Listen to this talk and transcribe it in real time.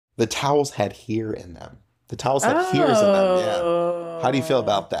The towels had hair in them. The towels had hairs in them. Yeah. How do you feel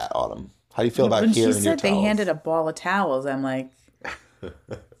about that, Autumn? How do you feel about When hair she in your said they towels? handed a ball of towels, I'm like,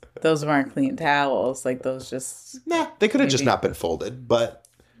 those weren't clean towels. Like those just Nah, they could have just not been folded, but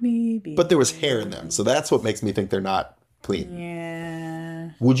maybe. there was hair in them. So that's what makes me think they're not clean. Yeah.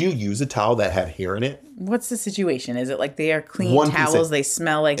 Would you use a towel that had hair in it? What's the situation? Is it like they are clean One piece towels? of- They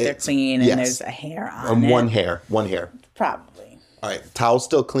smell like they're clean, and yes. there's a hair on it. One hair. Probably. All right. Towel's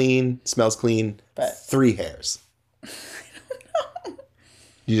still clean, smells clean. But 3 hairs.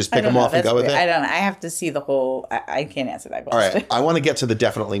 You just I pick don't them know. off and That's go with weird. I it? don't know. I have to see the whole. I can't answer that All question. right. I want to get to the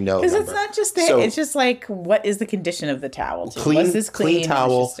definitely no Because number. it's not just that. So- It's just like, what is the condition of the towel? Too? Clean, Was this clean? clean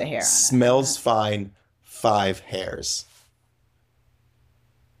towel, Or was just a hair on it? smells fine, 5 hairs.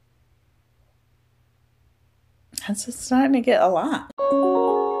 That's just starting to get a lot.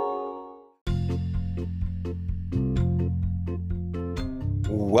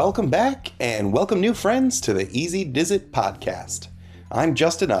 Welcome back, and welcome new friends to the Easy Dizit podcast. I'm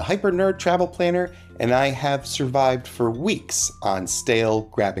Justin, a hyper nerd travel planner, and I have survived for weeks on stale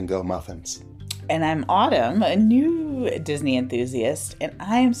grab-and-go muffins. And I'm Autumn, a new Disney enthusiast, and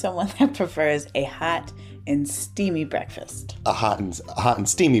I am someone that prefers a hot and steamy breakfast. A hot and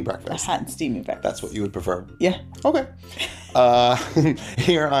steamy breakfast. Hot and steamy breakfast. That's what you would prefer. Yeah. Okay.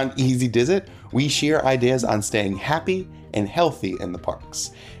 Here on Easy Dizit, we share ideas on staying happy and healthy in the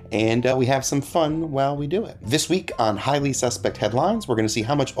parks. And we have some fun while we do it. This week on Highly Suspect Headlines, we're going to see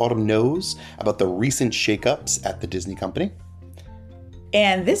how much Autumn knows about the recent shakeups at the Disney Company.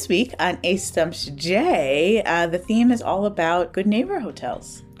 And this week on A Stumps J, the theme is all about good neighbor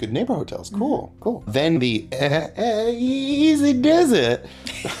hotels. Good neighbor hotels. Cool, cool. Then the Easy Dizit.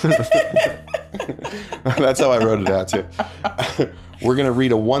 That's how I wrote it down too. We're going to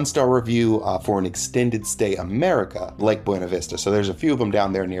read a 1-star review for an extended stay America, Lake Buena Vista. So there's a few of them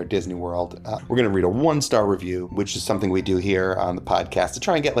down there near Disney World. We're going to read a 1-star review, which is something we do here on the podcast to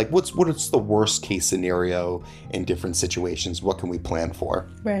try and get like, what's the worst case scenario in different situations? What can we plan for?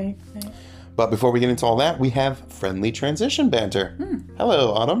 Right. But before we get into all that, we have friendly transition banter.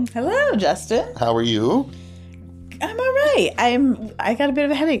 Hello, Autumn. Hello, Justin. How are you? I'm all right. I got a bit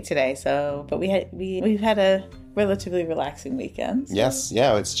of a headache today, but we've had a relatively relaxing weekend. So. Yes,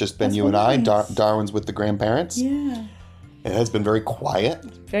 yeah, it's just been That's you and I. nice. Darwin's with the grandparents. Yeah. It has been very quiet.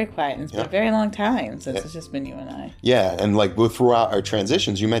 Very quiet. And it's been a very long time since it's just been you and I. Yeah, and like throughout our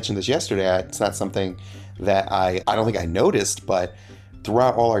transitions, you mentioned this yesterday. It's not something that I don't think I noticed, but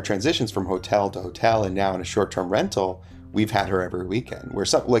throughout all our transitions from hotel to hotel and now in a short-term rental, we've had her every weekend. Where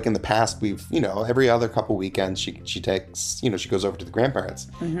some, like in the past, we've, every other couple weekends she takes, she goes over to the grandparents.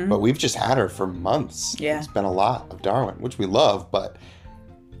 Mm-hmm. But we've just had her for months. Yeah. It's been a lot of Darwin, which we love, but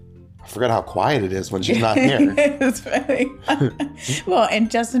I forgot how quiet it is when she's not here. It's very well,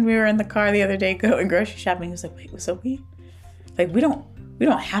 and Justin, we were in the car the other day going grocery shopping. He was like, "Wait, so we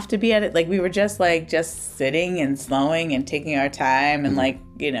don't have to be at it. Like we were just sitting and slowing and taking our time and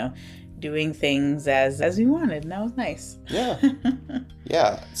doing things as we wanted, and that was nice." Yeah.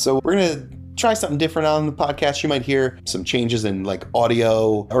 Yeah. So we're going to try something different on the podcast. You might hear some changes in like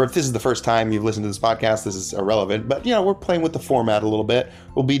audio, or if this is the first time you've listened to this podcast, this is irrelevant, but we're playing with the format a little bit.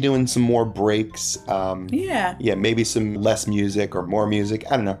 We'll be doing some more breaks. Yeah, maybe some less music or more music.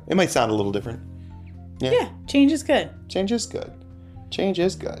 I don't know. It might sound a little different. Yeah, change is good. Change is good. Change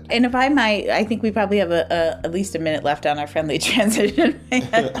is good. And if I might, I think we probably have at least a minute left on our friendly transition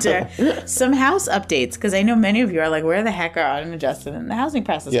banter. Some house updates, because I know many of you are like, where the heck are Autumn and Justin in the housing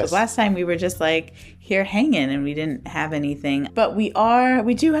process? Because Yes. last time we were just like here hanging and we didn't have anything. But we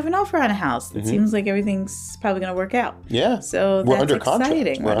do have an offer on a house. It seems like everything's probably going to work out. Yeah. So We're that's under contract.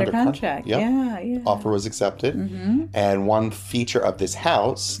 exciting. We're under contract. Yep. Yeah. Offer was accepted. And one feature of this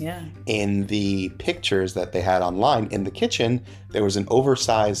house, Yeah. in the pictures that they had online in the kitchen, there was an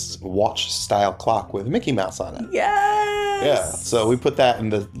oversized watch style clock with Mickey Mouse on it. Yes. Yeah. So we put that in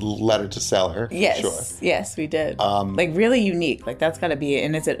the letter to seller. Yes. Sure. Yes, we did. Like really unique. Like that's got to be,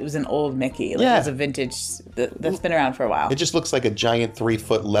 and it was an old Mickey. Like Yeah. it was a vintage that's been around for a while. It just looks like a giant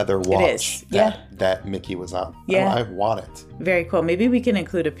 3-foot leather watch is. Yeah. that Mickey was on. Yeah. I want it. Very cool. Maybe we can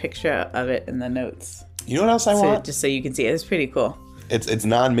include a picture of it in the notes, You know what else I want? just so you can see it. It's pretty cool. It's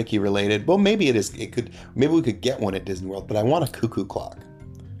non-Mickey related. Well, maybe it is. Maybe we could get one at Disney World, but I want a cuckoo clock.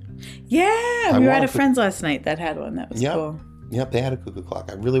 Yeah, we were at want a to- friend's last night that had one. That was Yep. cool. Yep, they had a cuckoo clock.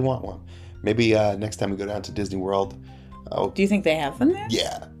 I really want one. Maybe next time we go down to Disney World. Do you think they have them there?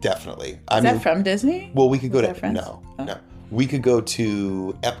 Yeah, definitely. Is that from Disney? well, we could go Was to that friends? no. Oh. We could go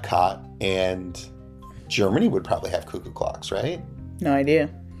to Epcot, and Germany would probably have cuckoo clocks, right? No idea.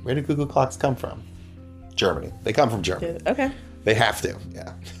 Where do cuckoo clocks come from? Germany. They come from Germany. Okay. They have to.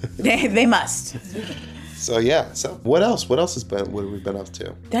 Yeah. They must. So yeah. So what else? What else what have we been up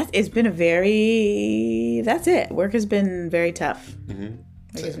to? That's it. Work has been very tough.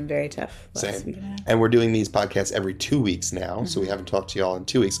 Work has been very tough last week and a half. And we're doing these podcasts every 2 weeks now, so we haven't talked to y'all in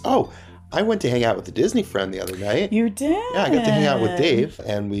 2 weeks. Oh, I went to hang out with a Disney friend the other night. You did? Yeah, I got to hang out with Dave,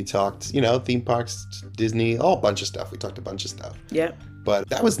 and we talked, theme parks, Disney, a bunch of stuff. We talked a bunch of stuff. Yep. But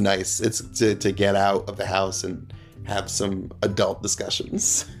that was nice. It's to get out of the house and have some adult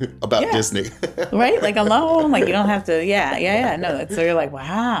discussions about Disney. Right? Like alone. Like you don't have to. Yeah. No. So you're like,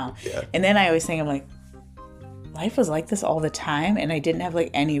 wow. Yeah. And then I always think, I'm like, life was like this all the time. And I didn't have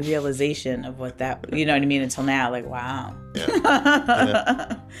like any realization of what that, you know what I mean? Until now. Like, wow.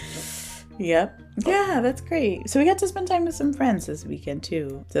 Yeah. Yep. Yeah, that's great. So we got to spend time with some friends this weekend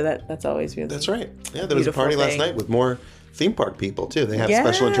too. So that's always really That's right. Yeah, there was a party last night with more theme park people too. They have Yes.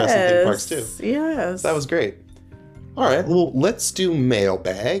 special interest in theme parks too. Yes. So that was great. All right, well, let's do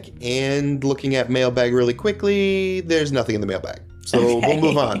mailbag. And looking at mailbag really quickly, there's nothing in the mailbag. So we'll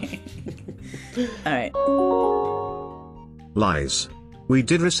move on. All right. Lies. We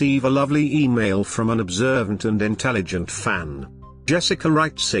did receive a lovely email from an observant and intelligent fan. Jessica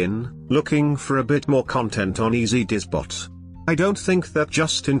writes in, looking for a bit more content on Easy Dizbot. I don't think that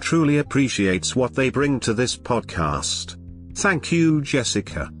Justin truly appreciates what they bring to this podcast. Thank you,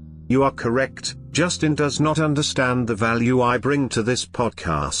 Jessica. You are correct, Justin does not understand the value I bring to this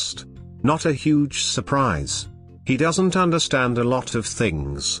podcast. Not a huge surprise. He doesn't understand a lot of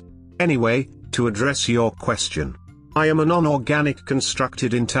things. Anyway, to address your question. I am a non-organic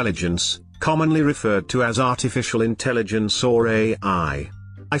constructed intelligence, commonly referred to as artificial intelligence or AI.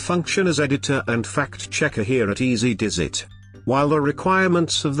 I function as editor and fact-checker here at Easy Dizit. While the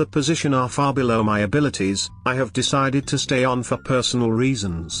requirements of the position are far below my abilities, I have decided to stay on for personal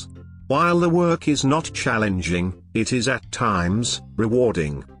reasons. While the work is not challenging, it is at times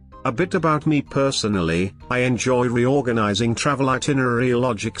rewarding. A bit about me personally, I enjoy reorganizing travel itinerary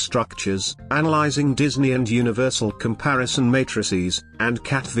logic structures, analyzing Disney and Universal comparison matrices, and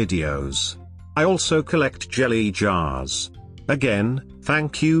cat videos. I also collect jelly jars. Again,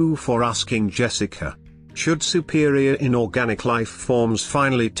 thank you for asking, Jessica. Should superior inorganic life forms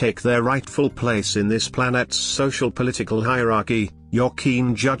finally take their rightful place in this planet's social-political hierarchy, your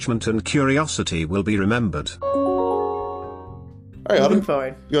keen judgment and curiosity will be remembered. All right, Autumn. Moving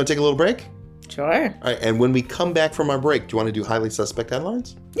forward. You want to take a little break? Sure. All right, and when we come back from our break, do you want to do highly suspect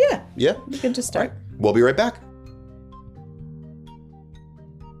headlines? Yeah. Yeah? We can just start. We'll be right back.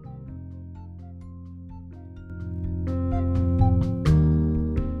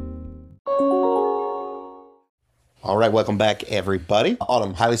 All right, welcome back, everybody.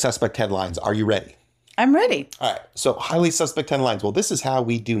 Autumn, highly suspect headlines. Are you ready? I'm ready. All right, so highly suspect headlines. Well, this is how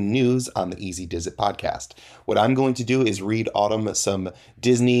we do news on the Easy Dizit podcast. What I'm going to do is read Autumn some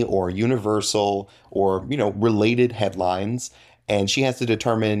Disney or Universal or, related headlines, and she has to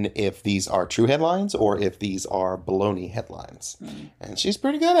determine if these are true headlines or if these are baloney headlines. And she's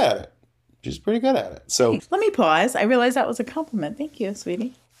pretty good at it. So Let me pause. I realized that was a compliment. Thank you,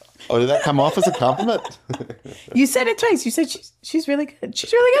 sweetie. Oh, did that come off as a compliment? You said it twice. You said she's really good.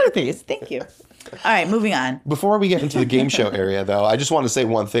 She's really good at these. Thank you. All right, moving on. Before we get into the game show area, though, I just want to say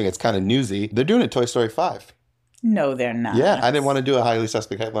one thing. It's kind of newsy. They're doing a Toy Story 5. No, they're not. Yeah, I didn't want to do a highly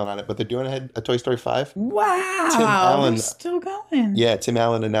suspect headline on it, but they're doing a Toy Story 5. Wow. Tim Allen. They're still going. Yeah, Tim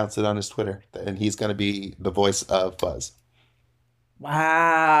Allen announced it on his Twitter, and he's going to be the voice of Buzz.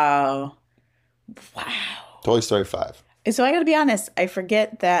 Wow. Toy Story 5. So I got to be honest. I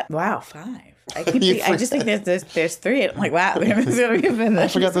forget that. Wow, 5. I just think there's 3. I'm like, wow. There's going to be a finish. I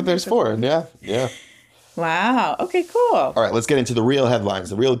forgot that there's 4. Yeah. Wow. Okay, cool. All right, let's get into the real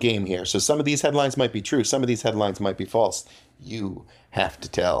headlines, the real game here. So some of these headlines might be true. Some of these headlines might be false. You have to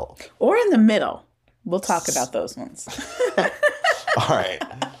tell. Or in the middle. We'll talk about those ones. All right.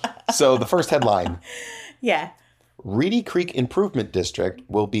 So the first headline. Yeah. Reedy Creek Improvement District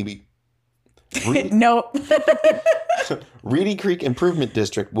will be... Nope. Reedy Creek Improvement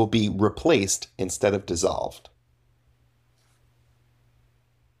District will be replaced instead of dissolved.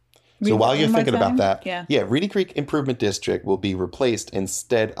 So while you're thinking about that, Reedy Creek Improvement District will be replaced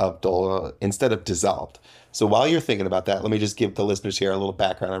instead of dissolved. So while you're thinking about that, let me just give the listeners here a little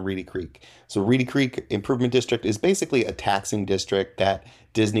background on Reedy Creek. So Reedy Creek Improvement District is basically a taxing district that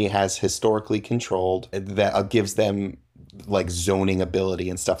Disney has historically controlled that gives them like zoning ability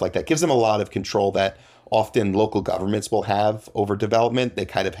and stuff like that. Gives them a lot of control that often local governments will have over development. They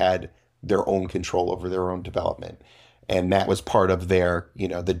kind of had their own control over their own development. And that was part of their,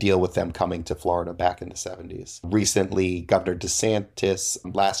 the deal with them coming to Florida back in the 70s. Recently, Governor DeSantis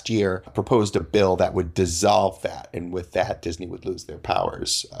last year proposed a bill that would dissolve that. And with that, Disney would lose their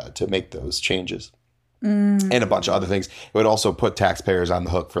powers to make those changes. And a bunch of other things. It would also put taxpayers on the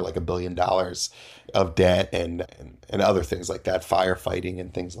hook for like $1 billion of debt and other things like that, firefighting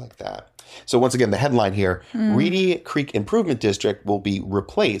and things like that. So once again, the headline here, Reedy Creek Improvement District will be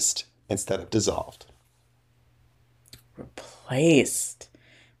replaced instead of dissolved. Replaced.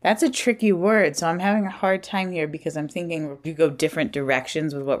 That's a tricky word. So I'm having a hard time here because I'm thinking you go different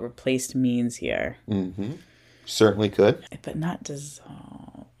directions with what replaced means here. Mm-hmm. Certainly could. But not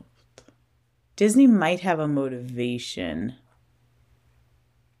dissolved. Disney might have a motivation.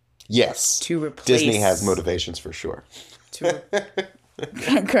 Yes. To replace. Disney has motivations for sure.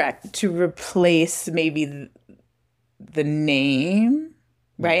 Correct. To replace maybe the name,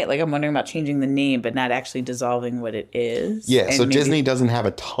 right? Like I'm wondering about changing the name, but not actually dissolving what it is. Yeah. And so Disney doesn't have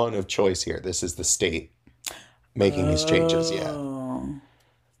a ton of choice here. This is the state making these changes. Yeah.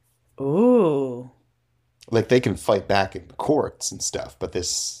 Ooh. Like they can fight back in courts and stuff, but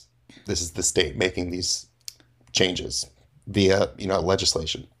this is the state making these changes via,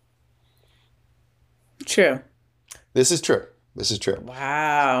 legislation. True. This is true.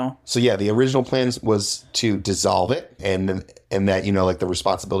 Wow. So yeah, the original plan was to dissolve it and that, like the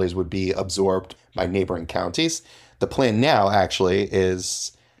responsibilities would be absorbed by neighboring counties. The plan now actually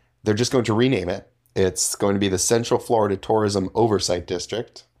is they're just going to rename it. It's going to be the Central Florida Tourism Oversight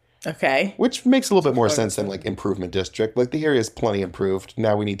District. Okay. Which makes a little bit more sense than like improvement district. Like the area is plenty improved.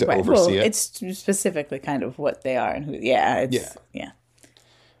 Now we need to oversee it. It's specifically kind of what they are and who. Yeah.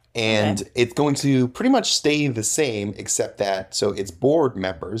 And it's going to pretty much stay the same, except that, so it's board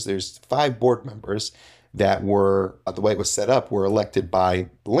members. There's 5 board members that were, the way it was set up, were elected by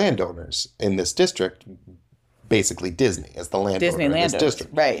landowners in this district, basically Disney as the landowner in this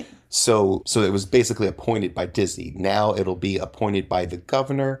district. Right. So it was basically appointed by Disney. Now it'll be appointed by the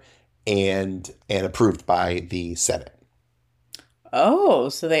governor and approved by the Senate. Oh,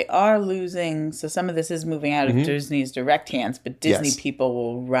 so they are losing. So some of this is moving out of Disney's direct hands, but Disney people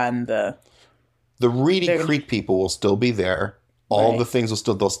will run the Reedy Creek people will still be there. All the things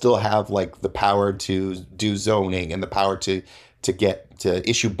they'll still have like the power to do zoning and the power to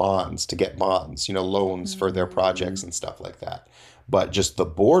issue bonds, to get bonds, loans for their projects and stuff like that. But just the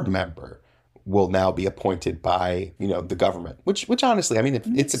board member will now be appointed by, the government, which honestly, I mean, if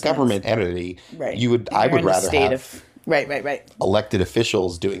it's a government entity, I would rather have Right. elected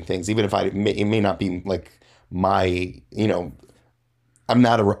officials doing things, even if it may not be like my, I'm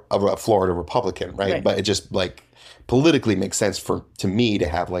not a Florida Republican, right? But it just like politically makes sense to me to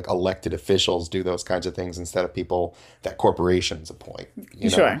have like elected officials do those kinds of things instead of people that corporations appoint.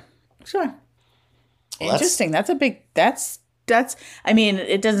 Sure. Well, interesting. That's I mean,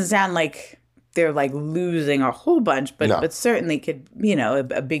 it doesn't sound like they're like losing a whole bunch, but certainly could,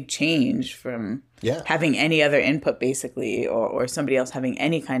 a big change from having any other input basically, or somebody else having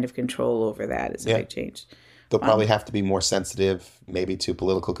any kind of control over that is a big change. They'll probably have to be more sensitive maybe to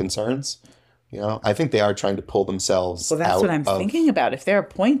political concerns. I think they are trying to pull themselves out. Well, that's what I'm thinking about. If they're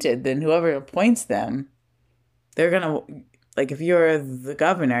appointed, then whoever appoints them, they're going to, like if you're the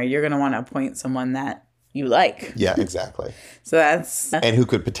governor, you're going to want to appoint someone that you like. Yeah, exactly. So that's... And who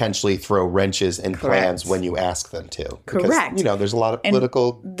could potentially throw wrenches in plans when you ask them to. Because, correct. There's a lot of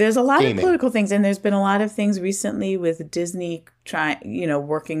political There's a lot of political things, and there's been a lot of things recently with Disney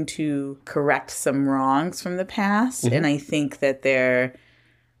working to correct some wrongs from the past. And I think that they're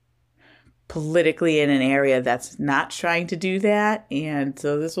politically in an area that's not trying to do that. And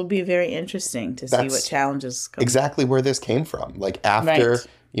so this will be very interesting to see what challenges come. Exactly where this came from. Like after,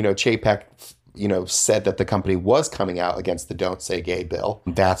 Chapek said that the company was coming out against the Don't Say Gay bill.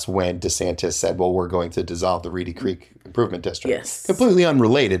 That's when DeSantis said, well, we're going to dissolve the Reedy Creek Improvement District. Yes. Completely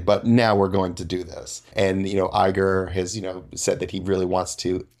unrelated, but now we're going to do this. And, Iger has, said that he really wants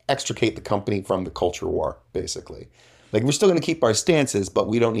to extricate the company from the culture war, basically. Like, we're still going to keep our stances, but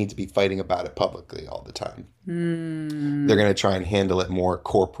we don't need to be fighting about it publicly all the time. They're going to try and handle it more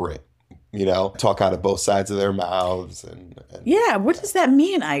corporate. Talk out of both sides of their mouths. Yeah, what does that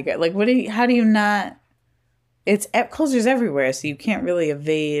mean, Iger? Like, how do you not... It's culture's everywhere, so you can't really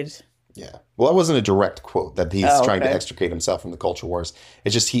evade... Yeah. Well, that wasn't a direct quote that he's trying to extricate himself from the culture wars.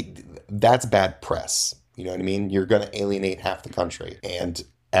 It's just that's bad press. You know what I mean? You're going to alienate half the country and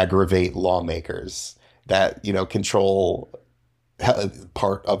aggravate lawmakers that, control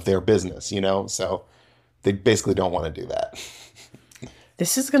part of their business, So they basically don't want to do that.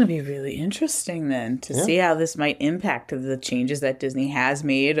 This is going to be really interesting then to see how this might impact the changes that Disney has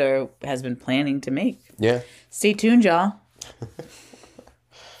made or has been planning to make. Yeah. Stay tuned, y'all.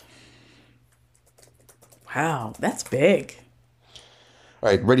 Wow, that's big. All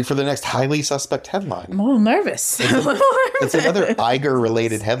right, ready for the next highly suspect headline? I'm a little nervous. It's another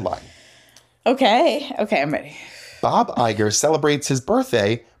Iger-related headline. Okay, I'm ready. Bob Iger celebrates his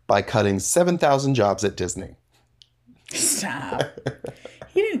birthday by cutting 7,000 jobs at Disney. Stop.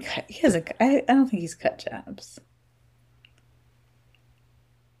 He didn't cut. I don't think he's cut jobs.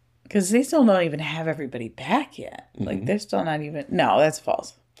 Because they still don't even have everybody back yet. Mm-hmm. Like, they're still not even. No, that's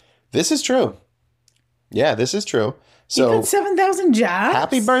false. This is true. Yeah, this is true. He So, cut 7,000 jobs?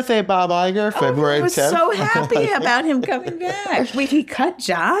 happy birthday, Bob Iger, February 10th. I was so happy about him coming back. Wait, he cut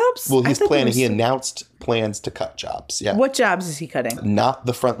jobs? Well, he's planning. He announced. announced plans to cut jobs. Yeah. What jobs is he cutting? Not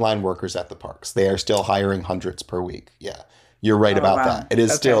the frontline workers at the parks. They are still hiring hundreds per week. Yeah. You're right about wow. that. It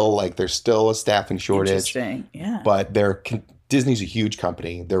is Okay. still like there's still a staffing shortage. Interesting. Yeah. But Disney's a huge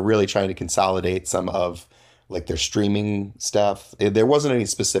company. They're really trying to consolidate some of like their streaming stuff. There wasn't any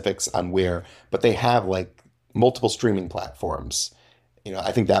specifics on where, but they have like multiple streaming platforms. You know,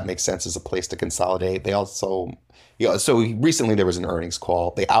 I think that makes sense as a place to consolidate. They also, so recently there was an earnings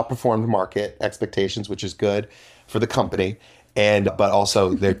call. They outperformed market expectations, which is good for the company. But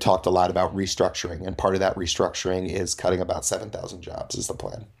also they talked a lot about restructuring, and part of that restructuring is cutting about 7,000 jobs is the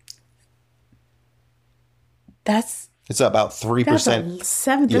plan. It's about 3%. That's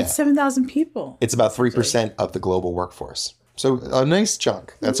 7,000 people. It's about 3% of the global workforce. So a nice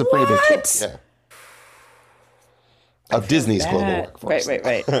chunk. That's a pretty big chunk. Yeah. Of Disney's global workforce.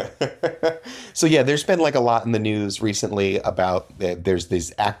 Right. So yeah, there's been like a lot in the news recently about there's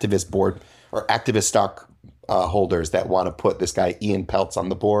these activist board or activist stock holders that want to put this guy Ian Peltz on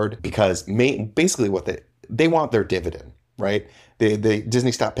the board because basically what they want their dividend, right?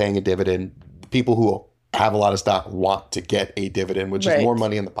 Disney stopped paying a dividend. People who have a lot of stock want to get a dividend, which is more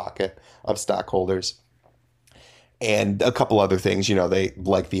money in the pocket of stockholders. And a couple other things, they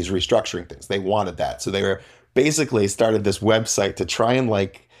like these restructuring things. They wanted that. So they were basically started this website to try and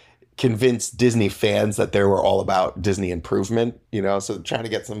like convince Disney fans that they were all about Disney improvement, so trying to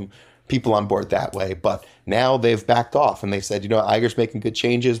get some people on board that way. But now they've backed off and they said, Iger's making good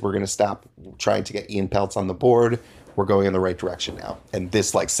changes. We're going to stop trying to get Ian Peltz on the board. We're going in the right direction now. And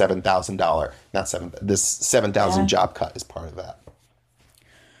this like this 7,000 job cut is part of that.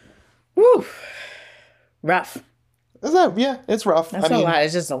 Woo. Rough. It's rough. That's a lot.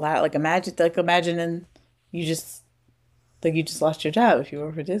 It's just a lot. Like imagining you just lost your job if you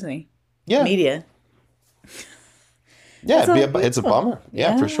work for Disney. Yeah. Media. Yeah, it's a bummer.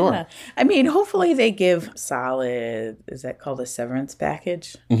 Yeah, for sure. I mean, hopefully they give solid, is that called a severance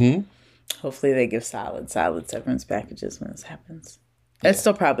package? Mm-hmm. Hopefully they give solid severance packages when this happens. That's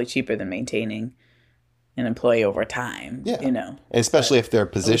still probably cheaper than maintaining an employee over time. Yeah. Especially if their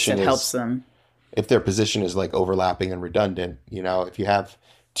position helps them. If their position is like overlapping and redundant, if you have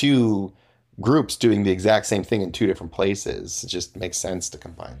two groups doing the exact same thing in two different places, it just makes sense to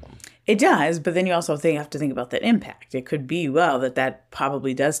combine them. It does, but then you also have to think about that impact. It could be, that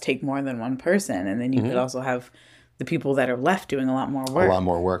probably does take more than one person, and then you could also have the people that are left doing a lot more work. A lot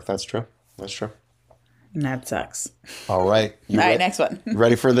more work, that's true. And that sucks. All right. All right, next one.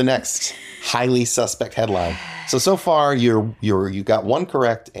 Ready for the next highly suspect headline. So far you got one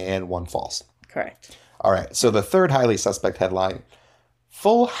correct and one false. Correct. All right. So the third highly suspect headline,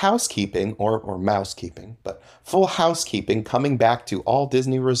 full housekeeping or mousekeeping, but full housekeeping coming back to all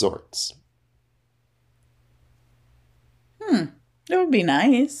Disney resorts. That would be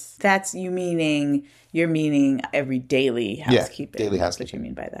nice. You're meaning every daily housekeeping. Yeah, daily housekeeping. That's what you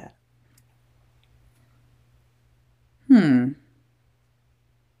mean by that.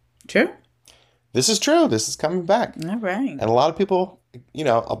 True. This is true. This is coming back. All right. And a lot of people,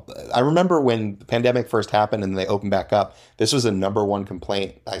 I remember when the pandemic first happened and they opened back up, this was a number one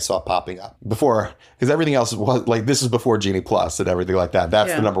complaint I saw popping up before, because everything else was like, this is before Genie Plus and everything like that.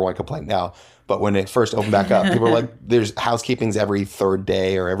 That's the number one complaint now. But when it first opened back up, people were like, there's housekeepings every third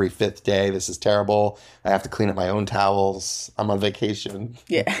day or every fifth day. This is terrible. I have to clean up my own towels. I'm on vacation.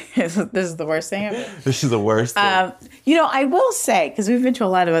 Yeah. This is the worst thing ever. This is the worst thing. I will say, because we've been to a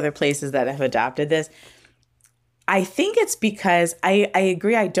lot of other places that have adopted this, I think it's because I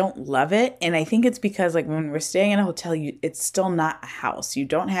agree I don't love it. And I think it's because like when we're staying in a hotel, it's still not a house. You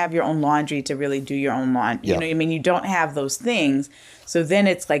don't have your own laundry to really do your own laundry. You know what I mean? You don't have those things. So then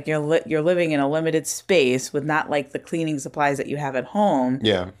it's like you're living in a limited space with not like the cleaning supplies that you have at home.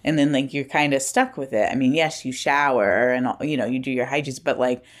 Yeah. And then like you're kind of stuck with it. I mean, yes, you shower and you do your hygiene, but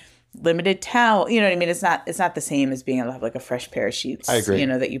like limited towel. You know what I mean? It's not the same as being able to have like a fresh pair of sheets. I agree. You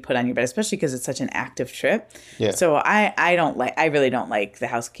know, that you put on your bed, especially because it's such an active trip. Yeah. So I really don't like the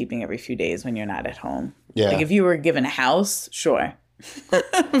housekeeping every few days when you're not at home. Yeah. Like if you were given a house, sure.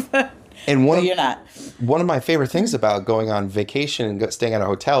 And But you're not. one of my favorite things about going on vacation and staying at a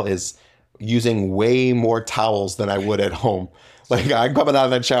hotel is using way more towels than I would at home. Like I'm coming out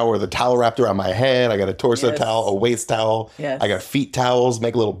of that shower with a towel wrapped around my head. I got a torso Yes. towel, a waist towel. Yes. I got feet towels,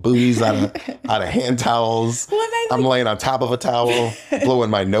 make little booties out of hand towels. Well, and I I'm laying on top of a towel, blowing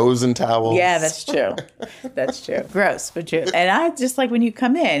my nose in towels. Yeah, that's true. That's true. Gross, but true. And I just like when you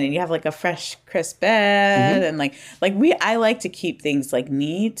come in and you have like a fresh, crisp bed, and I like to keep things like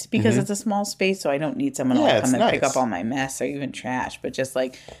neat because it's a small space, so I don't need someone to Yeah, like come it's and pick nice. up all my mess or even trash. But just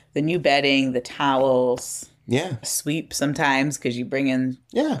like the new bedding, the towels, Yeah. sweep sometimes because you bring in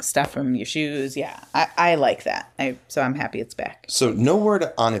Yeah. stuff from your shoes. Yeah, I like that. So I'm happy it's back. So no word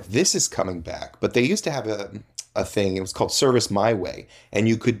on if this is coming back, but they used to have a thing. It was called Service My Way, and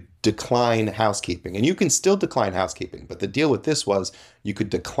you could decline housekeeping, and you can still decline housekeeping. But the deal with this was you could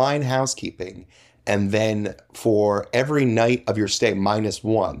decline housekeeping, and then for every night of your stay minus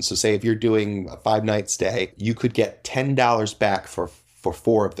one. So say if you're doing a 5-night stay, you could get $10 back for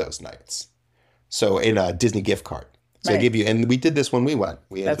 4 of those nights. So in a Disney gift card. So Right. they give you, and we did this when we went.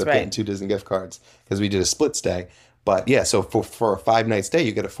 We ended That's up right. getting 2 Disney gift cards because we did a split stay. But yeah, so for a 5-night stay,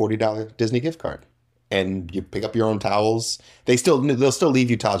 you get a $40 Disney gift card, and you pick up your own towels. They'll still leave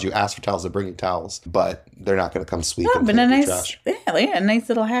you towels. You ask for towels, they'll bring you towels, but they're not going to come sweep Oh, and but clean a up your nice, trash. a nice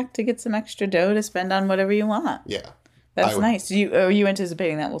little hack to get some extra dough to spend on whatever you want. Yeah, That's I would- nice. Are you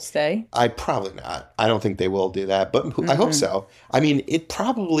anticipating that will stay? I probably not. I don't think they will do that, but I hope so. I mean, it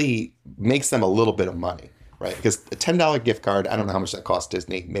probably makes them a little bit of money, right? Because a $10 gift card, I don't know how much that costs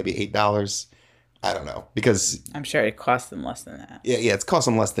Disney. Maybe $8. I don't know, because I'm sure it costs them less than that. yeah, it's cost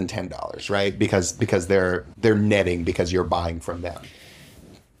them less than $10, right? Because they're netting because you're buying from them.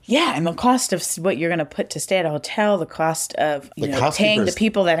 Yeah, and the cost of what you're going to put to stay at a hotel, the cost of Like paying the housekeepers-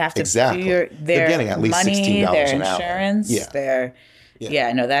 people that have to Exactly. do They're their getting at least money, $16 their an hour. insurance, Yeah.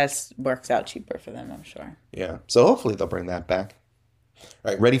 yeah, no, that works out cheaper for them, I'm sure. Yeah. So hopefully they'll bring that back.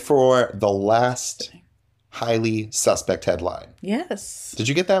 All right, ready for the last highly suspect headline. Yes. Did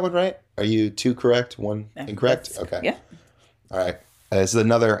you get that one right? Are you 2 correct, 1 incorrect? That's- Okay. Yeah. All right. This is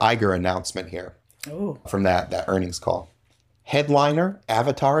another Iger announcement here Oh, from that earnings call. Headliner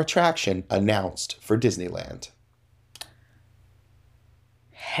Avatar attraction announced for Disneyland.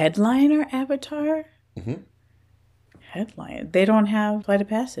 headliner Avatar? Mhm. Headline. They don't have Flight of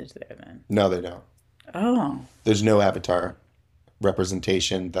Passage there then. No, they don't. Oh, There's no Avatar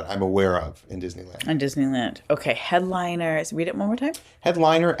representation that I'm aware of in Disneyland. on Disneyland. Okay, headliner. Read it one more time.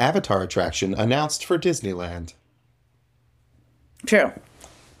 Headliner Avatar attraction announced for Disneyland. True.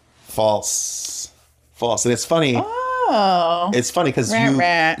 False. And it's funny. Oh. It's funny because Rah,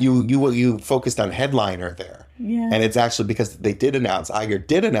 rah. you focused on headliner there. Yeah. And it's actually because they did announce, Iger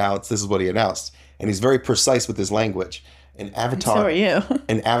did announce, this is what he announced. And he's very precise with his language. An So Avatar, are you.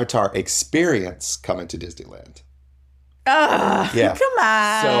 an Avatar experience coming to Disneyland. Ah, Yeah. come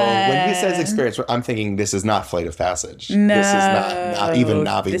on. So when he says experience, I'm thinking this is not Flight of Passage. No, This is not even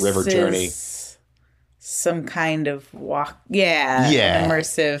Navi this River Journey. is some kind of walk. Yeah. Yeah.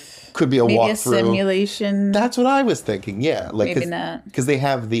 Immersive. Could be a Maybe a walkthrough. simulation. That's what I was thinking. Yeah, like Maybe not. because they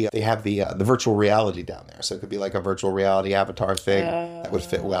have the virtual reality down there, so it could be like a virtual reality Avatar thing that would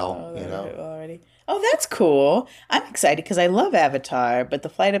fit well. You know, Already. Oh, that's cool. I'm excited because I love Avatar, but the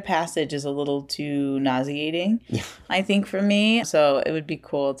Flight of Passage is a little too nauseating, I think, for me. So it would be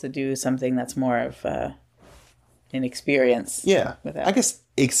cool to do something that's more of an experience. yeah. With I guess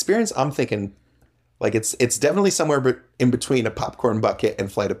experience. I'm thinking like it's definitely somewhere in between a popcorn bucket and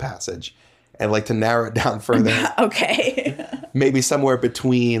Flight of Passage, and like to narrow it down further, Okay. maybe somewhere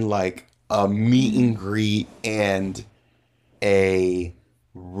between like a meet and greet and a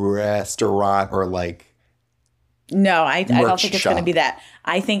restaurant or like No, I don't Merch think it's going to shop. be that.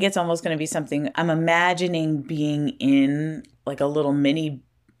 I think it's almost going to be something. I'm imagining being in like a little mini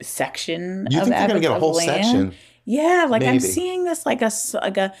section. you of think they're going to get a of whole land. section. Yeah, like I'm Maybe. seeing this like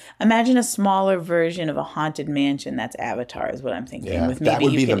a imagine a smaller version of a haunted mansion. That's Avatar is what I'm thinking. Yeah, With that maybe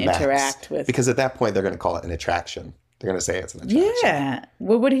would you be can the max. interact with. Because at that point they're going to call it an attraction. They're going to say it's an attraction. Yeah.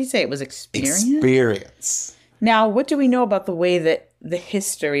 What did he say? It was experience. Experience. Now, what do we know about the way that the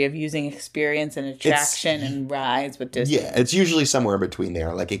history of using experience and attraction and rides with Disney? Yeah, it's usually somewhere in between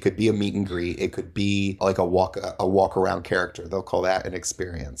there. Like it could be a meet and greet. It could be like a walk around character. They'll call that an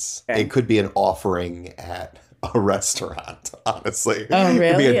experience. Okay. It could be an offering at a restaurant, honestly. Oh, It could be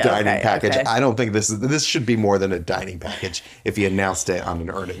really? a dining Okay, package. okay. I don't think this should be more than a dining package if you announced it on an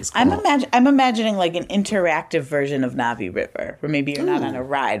earnings call. I'm imagining like an interactive version of Navi River, where maybe you're not on a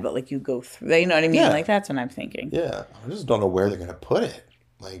ride, but like you go through. You know what I mean? Yeah. Like that's what I'm thinking. Yeah, I just don't know where they're going to put it.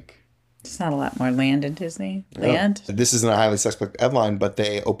 Like, It's not a lot more land in Disney land. this isn't a highly suspect headline, but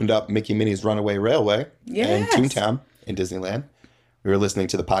they opened up Mickey Minnie's Runaway Railway in Yes. Toontown in Disneyland. We were listening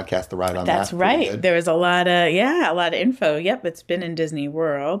to the podcast, The Ride on That's that. Pretty right. good. There was a lot of info. Yep, it's been in Disney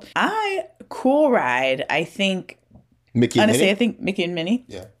World. Cool ride. I think Mickey and honestly, Minnie? I think Mickey and Minnie.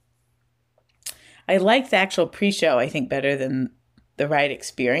 Yeah. I liked the actual pre-show, I think, better than the ride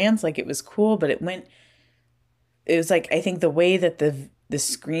experience. Like, it was cool, but it was like, I think the way that the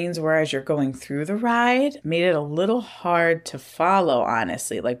screens were as you're going through the ride made it a little hard to follow,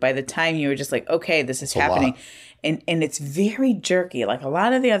 honestly. Like, by the time you were just like, okay, this is happening. And it's very jerky. Like, a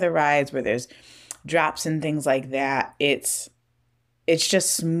lot of the other rides where there's drops and things like that, it's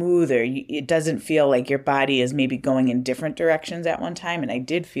just smoother. It doesn't feel like your body is maybe going in different directions at one time. And I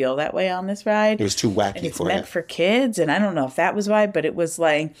did feel that way on this ride. It was too wacky And it's for meant you. for kids. And I don't know if that was why, but it was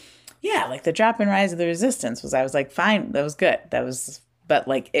like, yeah, like the drop and rise of the resistance I was like, fine, that was good. But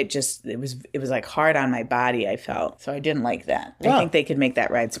like, it was like hard on my body, I felt. So I didn't like that. Yeah. I think they could make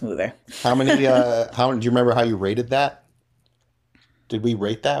that ride smoother. How many, do you remember how you rated that? Did we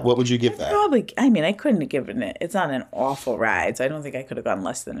rate that? What would you give that? Probably, I mean, I couldn't have given it. It's not an awful ride, so I don't think I could have gone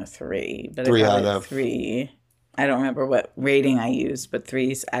less than a 3. But 3 I out probably of- 3. I don't remember what rating I used, but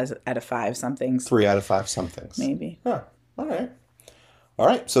 3's out of 5 somethings. 3 out of 5 somethings. Maybe. Huh. All right. All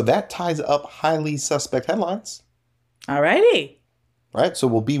right. So that ties up highly suspect headlines. Alrighty. All right. So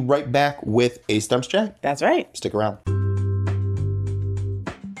we'll be right back with A Stumps J. That's right. Stick around.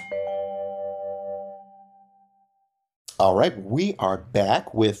 All right. We are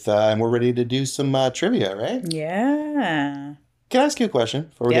back with, and we're ready to do some trivia, right? Yeah. Can I ask you a question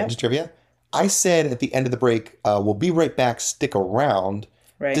before we Yeah. get into trivia? I said at the end of the break, we'll be right back. Stick around.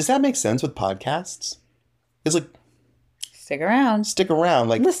 Right. Does that make sense with podcasts? It's like, Stick around. stick around.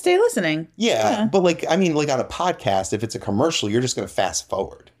 Like, Let's stay listening. yeah, but like, I mean, like on a podcast, if it's a commercial, you're just going to fast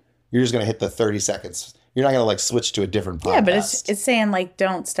forward. You're just going to hit the 30 seconds. You're not going to like switch to a different podcast. Yeah, but it's saying like,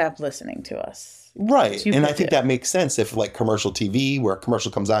 don't stop listening to us. right. you And I could think do. that makes sense if like commercial TV, where a commercial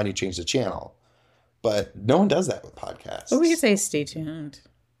comes on, you change the channel. But no one does that with podcasts. But we could say stay tuned.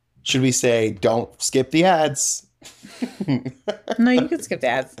 Should we say, don't skip the ads? No, you could skip the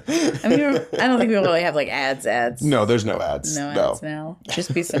ads. I mean, I don't think we really have like ads. No, there's no ads. No ads now.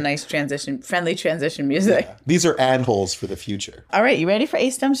 Just be some nice friendly transition music. These are ad holes for the future. All right, you ready for A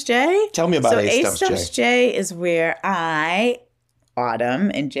Stumps J? Tell me about so A Stumps J is where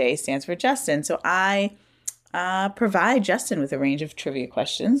Autumn, and J stands for Justin. So I provide Justin with a range of trivia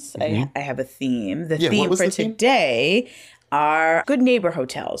questions. I have a theme. The Yeah, what theme was for the theme? today are good neighbor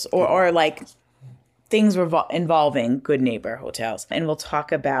hotels, or like things involving good neighbor hotels, and we'll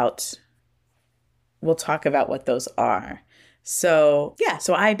talk about what those are. So yeah,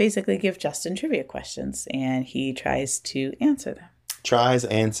 so I basically give Justin trivia questions, and he tries to answer them. Tries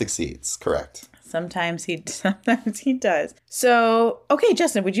and succeeds. Correct. Sometimes he does. So, okay,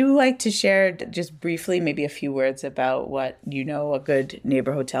 Justin, would you like to share just briefly maybe a few words about what you know a good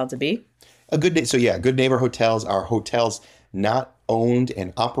neighbor hotel to be? Good neighbor hotels are hotels not owned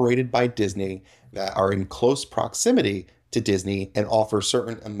and operated by Disney that are in close proximity to Disney and offer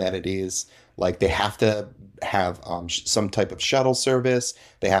certain amenities. Like they have to have some type of shuttle service.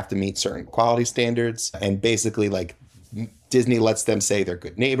 They have to meet certain quality standards. And basically, like Disney lets them say they're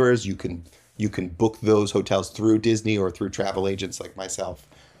good neighbors. You can book those hotels through Disney or through travel agents like myself.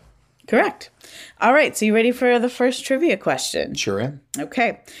 Correct. All right, so you ready for the first trivia question? Sure am.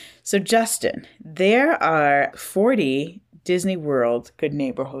 Okay. So, Justin, there are 40 Disney World Good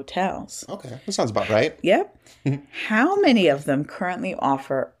Neighbor hotels. Okay, that sounds about right. Yep. How many of them currently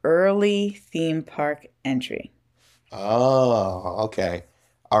offer early theme park entry? Oh, okay.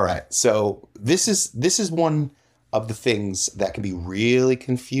 All right. So this is one of the things that can be really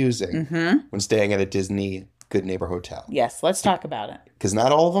confusing when staying at a Disney Good Neighbor hotel. Yes, let's talk about it. Because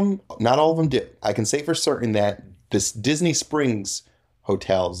not all of them do. I can say for certain that this Disney Springs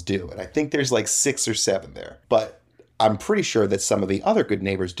hotels do, and I think there's like 6 or 7 there. But I'm pretty sure that some of the other Good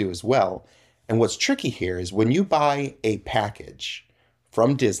Neighbors do as well. And what's tricky here is when you buy a package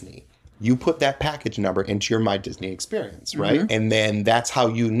from Disney, you put that package number into your My Disney experience, right? And then that's how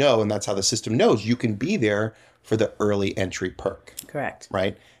you know, and that's how the system knows you can be there for the early entry perk, Correct.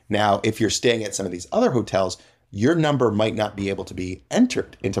 right? Now, if you're staying at some of these other hotels, your number might not be able to be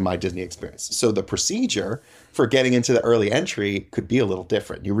entered into My Disney Experience. So the procedure for getting into the early entry could be a little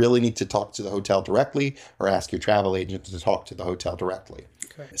different. You really need to talk to the hotel directly or ask your travel agent to talk to the hotel directly.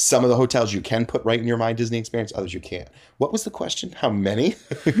 Correct. Some of the hotels you can put right in your My Disney Experience, others you can't. What was the question? How many?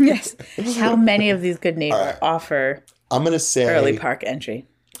 Yes. How many of these Good Neighbor offer I'm going to say early park entry?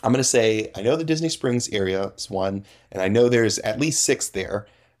 I'm going to say, I know the Disney Springs area is one, and I know there's at least 6 there.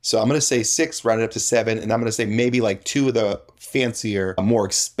 So I'm going to say 6, round it up to 7, and I'm going to say maybe like 2 of the fancier, more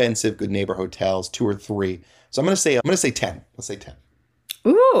expensive Good Neighbor hotels, 2 or 3. So I'm going to say 10. Let's say 10.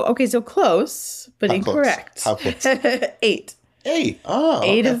 Ooh, okay, so close, but How incorrect. How close? 8. 8. Oh,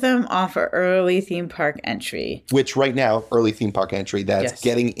 8 okay. of them offer early theme park entry. Which right now, early theme park entry, that's Yes.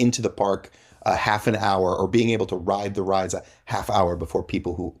 getting into the park a half an hour or being able to ride the rides a half hour before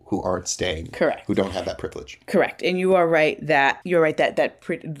people who aren't staying. Correct. Who don't have that privilege. Correct. And you are right that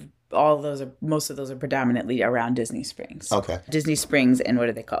all of those are, most of those are predominantly around Disney Springs. Okay. Disney Springs and what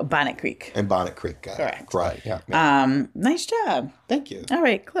do they call it? Bonnet Creek. And Bonnet Creek. Got it. Correct. Right. Yeah. Nice job. Thank you. All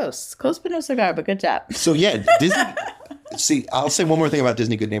right, close but no cigar, but good job. So yeah, Disney. See, I'll say one more thing about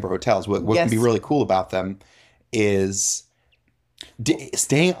Disney Good Neighbor hotels. What Yes. can be really cool about them is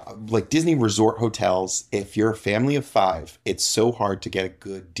staying like Disney resort hotels. If you're a family of 5, it's so hard to get a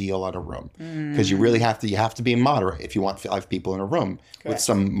good deal on a room because you really have to be moderate if you want 5 people in a room. Correct. With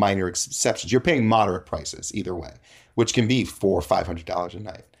some minor exceptions. You're paying moderate prices either way, which can be $400 or $500 a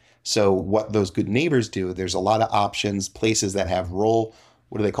night. So what those Good Neighbors do, there's a lot of options, places that have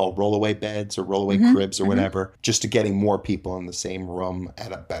what do they call rollaway beds or rollaway cribs or whatever, just to getting more people in the same room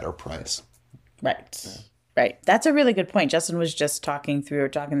at a better price. Right. Yeah. Right. That's a really good point. Justin was just talking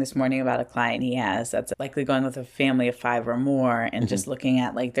this morning about a client he has that's likely going with a family of 5 or more and just looking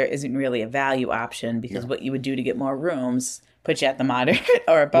at like there isn't really a value option because what you would do to get more rooms put you at the moderate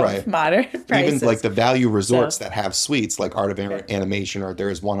or above moderate prices. Even like the value resorts that have suites like Art of Animation, or there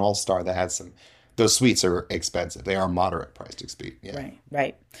is one All-Star that has some. Those suites are expensive. They are moderate priced. Yeah.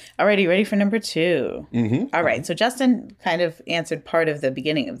 Right. Alrighty, ready for number 2. Mm-hmm. All right. So Justin kind of answered part of the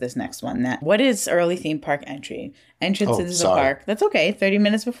beginning of this next one. What is early theme park entry? Entrance into the park. That's okay. 30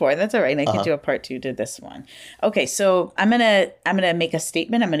 minutes before. That's all right. I can do a part 2 to this one. Okay. So I'm gonna make a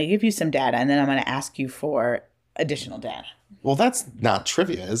statement. I'm gonna give you some data, and then I'm gonna ask you for additional data. Well, that's not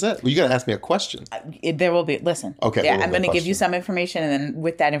trivia, is it? Well, you got to ask me a question. There will be. Listen. Okay. Yeah, I'm going to give you some information, and then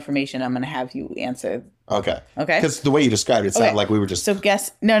with that information, I'm going to have you answer. Okay. Okay. Because the way you described it sounded like we were just. So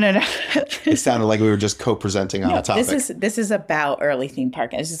guess. No. It sounded like we were just co-presenting on a topic. This is about early theme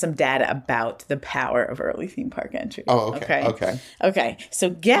park. This is some data about the power of early theme park entry. Oh, okay. Okay.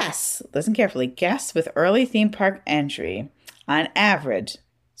 So guess. Listen carefully. Guess with early theme park entry, on average,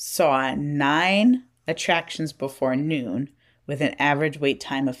 saw 9 attractions before noon, with an average wait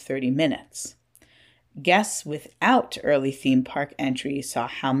time of 30 minutes. Guess without early theme park entry saw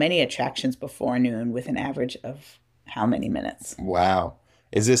how many attractions before noon with an average of how many minutes? Wow.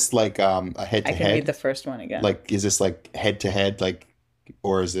 Is this like a head-to-head? I can read the first one again. Like, is this like head-to-head? Like,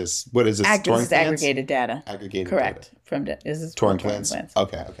 or is this, what is this? This is aggregated data. Aggregated Correct. data. From this is Touring plans.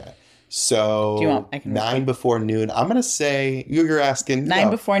 Okay. So do you want, I can 9 before noon. I'm going to say, you're asking. 9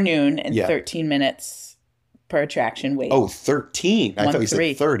 before noon and 13 minutes per attraction wait. Oh, 13. I thought you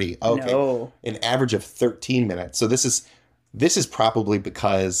said 30. Okay. No. An average of 13 minutes. So this is probably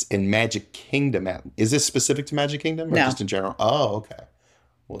because in Magic Kingdom, is this specific to Magic Kingdom or just in general? Oh, okay.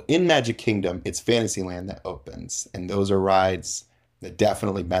 Well, in Magic Kingdom, it's Fantasyland that opens, and those are rides that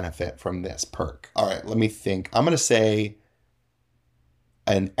definitely benefit from this perk. All right, let me think. I'm going to say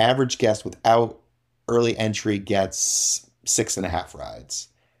an average guest without early entry gets 6.5 rides,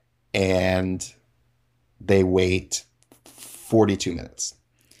 and they wait 42 minutes.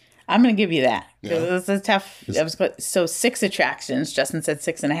 I'm going to give you that. This is tough. So 6 attractions. Justin said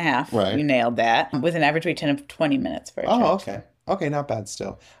 6.5. Right. You nailed that. With an average wait time of 20 minutes per attraction. Oh, okay. Okay, not bad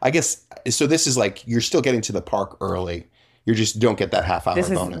still. I guess, so this is like, you're still getting to the park early. You just don't get that half hour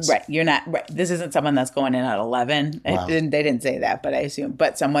bonus. Right. You're not, right. This isn't someone that's going in at 11. Wow. They didn't say that, but I assume.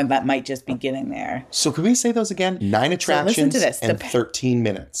 But someone that might just be getting there. So can we say those again? 9 attractions listen to this. and 13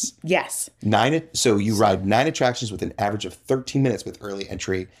 minutes. Yes. So you ride 9 attractions with an average of 13 minutes with early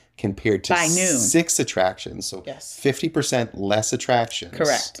entry compared to by noon. 6 attractions. So 50% less attractions.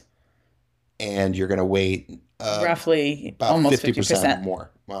 Correct. And you're going to wait roughly about almost 50%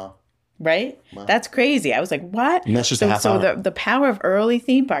 more. Wow. Right? Wow. That's crazy. I was like, what? And that's just a half hour. So the power of early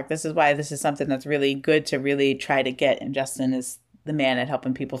theme park, this is why this is something that's really good to really try to get. And Justin is the man at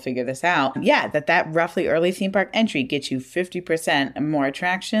helping people figure this out. Yeah, that roughly early theme park entry gets you 50% more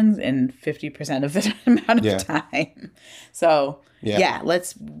attractions in 50% of the amount of time. So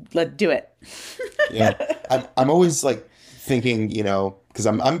let's do it. I'm always like thinking, because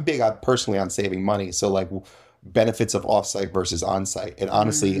I'm big personally on saving money. So like benefits of offsite versus onsite, and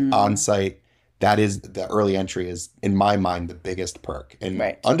honestly, onsite, that is the early entry is in my mind the biggest perk,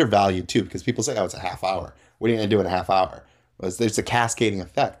 and undervalued too, because people say, oh, it's a half hour. What are you going to do in a half hour? Well, there's a cascading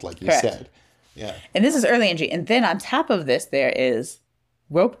effect, like you said. Yeah. And this is early entry, and then on top of this, there is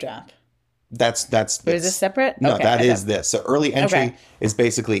rope drop. That's Or is this separate? No, that is this. So early entry is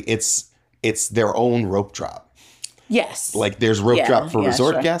basically it's their own rope drop. Yes. Like there's rope drop for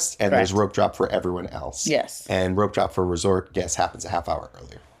resort guests and Correct. there's rope drop for everyone else. Yes. And rope drop for resort guests happens a half hour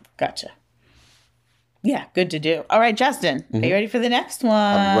earlier. Gotcha. Yeah, good to do. All right, Justin, are you ready for the next one?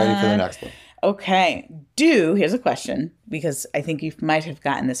 I'm ready for the next one. Okay. Here's a question, because I think you might have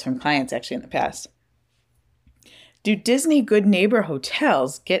gotten this from clients actually in the past. Do Disney Good Neighbor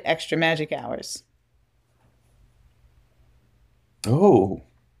hotels get extra magic hours? Oh.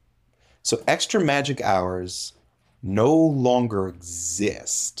 So extra magic hours no longer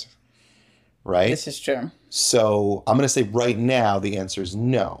exist, right? This is true. So I'm going to say right now the answer is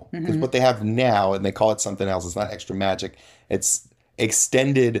no. Because what they have now, and they call it something else, it's not extra magic, it's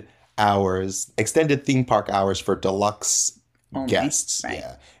extended hours, extended theme park hours for deluxe guests. Right.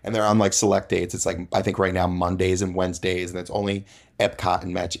 Yeah. And they're on like select dates. It's like, I think right now Mondays and Wednesdays, and it's only Epcot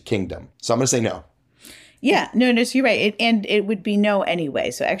and Magic Kingdom. So I'm going to say no. Yeah, no, so you're right. And it would be no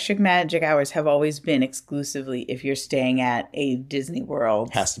anyway. So extra magic hours have always been exclusively if you're staying at a Disney World.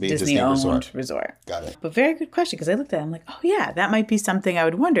 Has to be a Disney resort. Got it. But very good question, because I looked at it, I'm like, oh yeah, that might be something I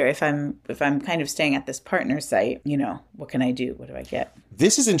would wonder if I'm kind of staying at this partner site, what can I do? What do I get?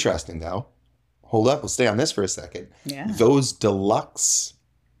 This is interesting though. Hold up, we'll stay on this for a second. Yeah. Those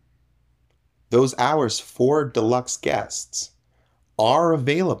hours for deluxe guests are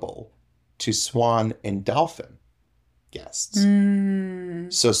available to Swan and Dolphin guests.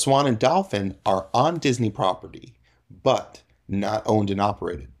 So Swan and Dolphin are on Disney property, but not owned and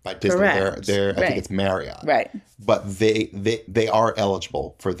operated by Disney. Correct. I think it's Marriott. Right. But they are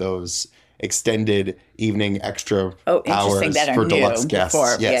eligible for those extended evening extra hours for deluxe guests.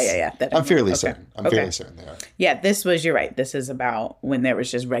 Yes. Yeah. I'm fairly certain. I'm fairly certain they are. Yeah, you're right. This is about when there was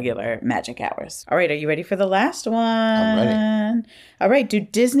just regular magic hours. All right, are you ready for the last one? I'm ready. All right, do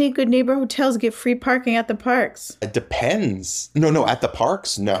Disney Good Neighbor hotels get free parking at the parks? It depends. No, at the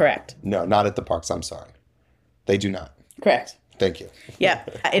parks? No. Correct. No, not at the parks. I'm sorry. They do not. Correct. Thank you. Yeah,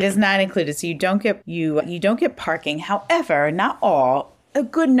 it is not included. So you don't get parking. However, not all. A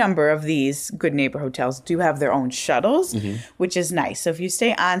good number of these Good Neighbor hotels do have their own shuttles, which is nice. So if you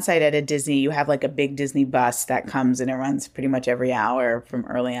stay on site at a Disney, you have like a big Disney bus that comes and it runs pretty much every hour from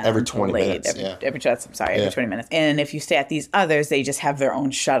early on every until 20 late. minutes. Every 20 minutes. And if you stay at these others, they just have their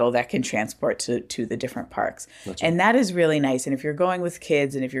own shuttle that can transport to the different parks. That's right. And that is really nice. And if you're going with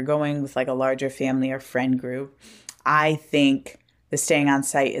kids and if you're going with like a larger family or friend group, I think the staying on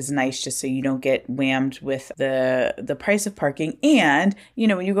site is nice just so you don't get whammed with the price of parking. And,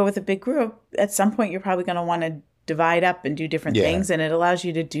 when you go with a big group, at some point you're probably going to want to divide up and do different things. And it allows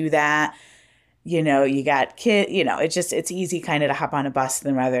you to do that. You got kids, it's easy kind of to hop on a bus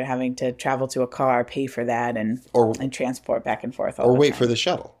than rather than having to travel to a car, pay for that and transport back and forth. Or wait for the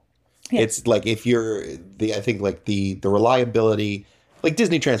shuttle. Yeah. It's like if you're I think like the reliability, like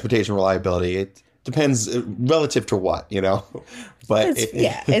Disney transportation reliability, it depends relative to what, but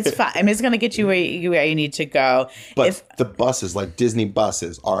it's fine. I mean, it's going to get you where you need to go. But the buses, like Disney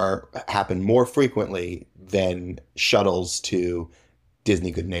buses, happen more frequently than shuttles to Disney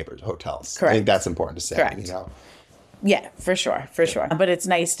Good Neighbors hotels. Correct. I think that's important to say. Correct. Yeah, for sure. But it's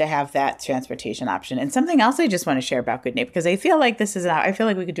nice to have that transportation option. And something else I just want to share about Good Neighbor, because I feel like I feel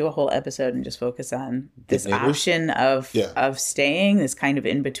like we could do a whole episode and just focus on this option of staying, this kind of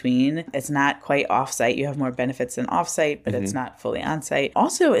in between. It's not quite offsite. You have more benefits than offsite, but it's not fully onsite.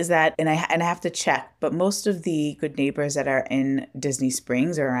 Also is that, and I have to check, but most of the Good Neighbors that are in Disney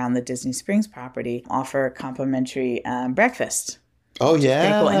Springs or around the Disney Springs property offer complimentary breakfast. Oh,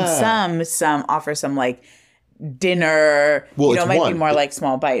 yeah. Cool. And some offer some like dinner, it might be more like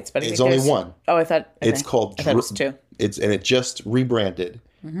small bites, but it's only one. Oh, I thought it's called. I thought it was two. It just rebranded.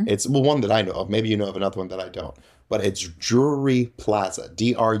 It's one that I know of. Maybe you know of another one that I don't. But it's Drury Plaza,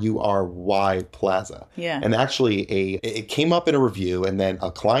 Drury Plaza. Yeah. And actually, it came up in a review, and then a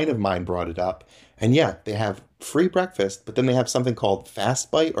client of mine brought it up. And yeah, they have free breakfast, but then they have something called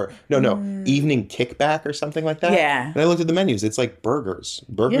Fast Bite Evening Kickback or something like that. Yeah. And I looked at the menus. It's like burgers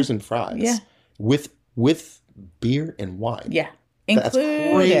and fries. Yeah. With beer and wine. Yeah. That's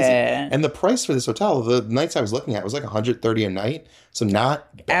Included. crazy. And the price for this hotel, the nights I was looking at, was like $130 a night. So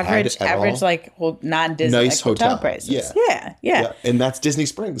not bad average all. like non-Disney Nice like, hotel hotel. prices. Yeah. Yeah. And that's Disney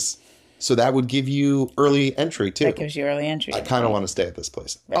Springs. So that would give you early entry too. That gives you early entry. I kind of want to stay at this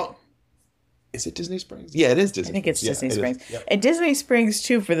place. Right. Oh, is it Disney Springs? Yeah, it is Disney. I think it's Springs. Disney Yeah, Springs. it is. Yep. And Disney Springs,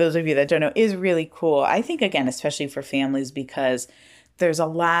 too, for those of you that don't know, is really cool. I think, again, especially for families, because there's a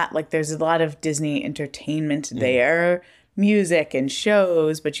lot of Disney entertainment there, music and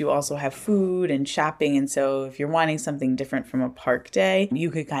shows, but you also have food and shopping. And so if you're wanting something different from a park day, you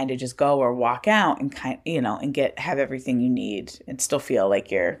could kind of just go or walk out and and have everything you need and still feel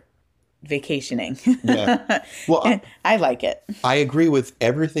like you're vacationing. Yeah. Well, I like it. I agree with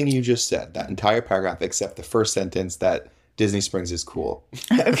everything you just said, that entire paragraph, except the first sentence that Disney Springs is cool.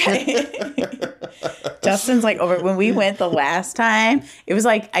 Okay. Justin's like over when we went the last time, it was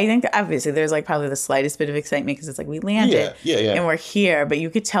like, I think obviously there's like probably the slightest bit of excitement because it's like we landed and we're here, but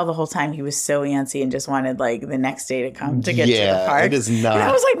you could tell the whole time he was so antsy and just wanted like the next day to come to get to the park. It is not. And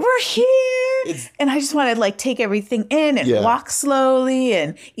I was like, we're here. And I just wanted to like take everything in and walk slowly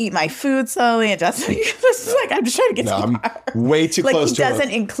and eat my food slowly. And Justin was like, I'm just trying to get to the park. Way too like close he to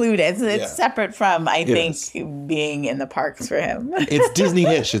doesn't include it. It's separate from, I think, is. being in the parks for him. It's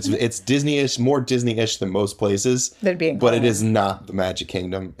Disney-ish. It's Disney-ish, more Disney-ish than most places. Than being but cool. it is not the Magic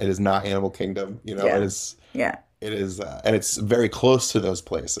Kingdom. It is not Animal Kingdom. You know, it is. Yeah. It is, and it's very close to those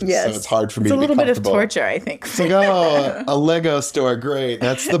places. Yes. So it's hard for me it's to be comfortable. It's a little bit of comfortable. torture, I think. It's like, oh, a Lego store, great.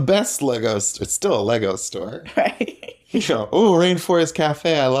 That's the best Lego store. It's still a Lego store. Right. You know, oh, Rainforest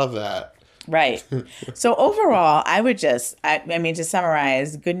Cafe, I love that. Right. So overall, I would I mean, to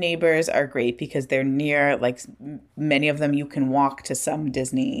summarize, Good Neighbors are great because they're near, like many of them, you can walk to some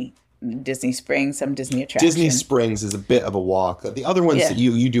Disney Springs, some Disney attractions. Disney Springs is a bit of a walk. The other ones that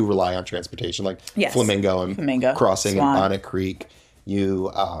you do rely on transportation, like Flamingo and Crossing Swan. and Bonnet Creek.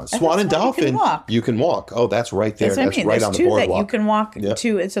 Swan and Dolphin, you can walk. Oh, that's right there. That's right There's on the two boardwalk. that you can walk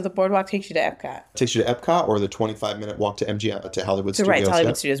to. And so the boardwalk takes you to Epcot. Takes you to Epcot or the 25-minute walk to MGM, to Hollywood Studios. Right, to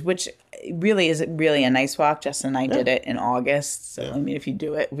Hollywood Studios, which really is really a nice walk. Justin and I did it in August. So, I mean, if you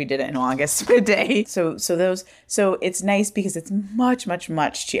do it, we did it in August for a day. So it's nice because it's much, much,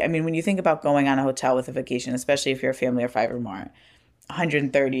 much cheaper. I mean, when you think about going on a hotel with a vacation, especially if you're a family of 5 or more,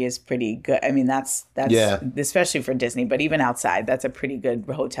 130 is pretty good. I mean, that's especially for Disney, but even outside, that's a pretty good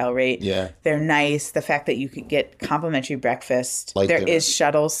hotel rate. Yeah. They're nice. The fact that you could get complimentary breakfast. Light there dinner. is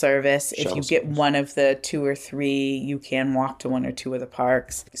shuttle service. If you get one of the 2 or 3, you can walk to 1 or 2 of the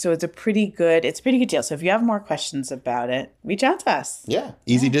parks. So it's a pretty good deal. So if you have more questions about it, reach out to us. Yeah.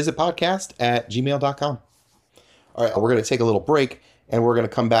 EasyDizitPodcast@gmail.com. All right, we're going to take a little break and we're going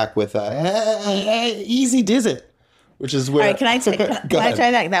to come back with Easy Dizit. Which is where. All right, can I try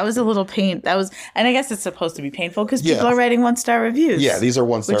that? That was a little pain. And I guess it's supposed to be painful because people are writing 1-star reviews. Yeah, these are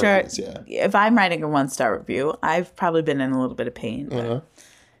 1-star reviews. Yeah. If I'm writing a 1-star review, I've probably been in a little bit of pain.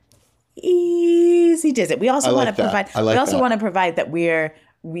 Easy does it. We also want to provide. We also want to provide that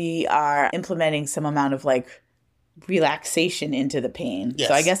we are implementing some amount of like relaxation into the pain. Yes.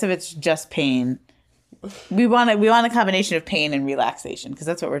 So I guess if it's just pain. We want a combination of pain and relaxation because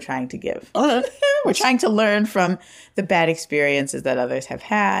that's what we're trying to give. All right. We're trying to learn from the bad experiences that others have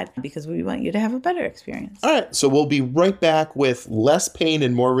had because we want you to have a better experience. All right. So we'll be right back with less pain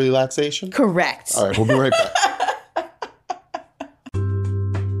and more relaxation. Correct. All right. We'll be right back.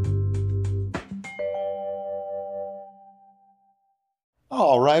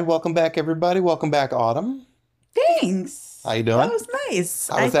 All right. Welcome back, everybody. Welcome back, Autumn. Thanks. How you doing? That was nice.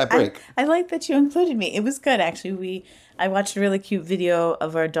 How was that break? I like that you included me. It was good, actually. I watched a really cute video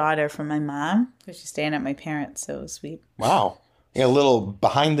of our daughter from my mom because she's staying at my parents', so it was sweet. Wow. You got a little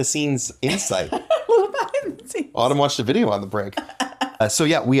behind-the-scenes insight. A little behind the scenes. Autumn watched a video on the break.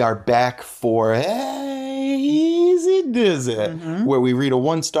 We are back for Easy Dizit, where we read a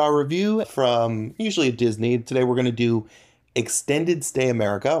 1-star review from usually a Disney. Today we're going to do Extended Stay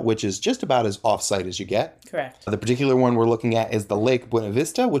America, which is just about as off-site as you get. Correct. The particular one we're looking at is the Lake Buena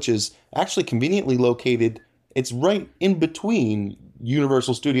Vista, which is actually conveniently located. It's right in between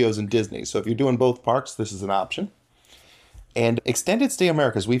Universal Studios and Disney. So if you're doing both parks, this is an option. And Extended Stay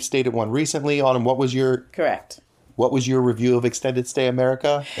Americas, we've stayed at one recently. Autumn, what was your review of Extended Stay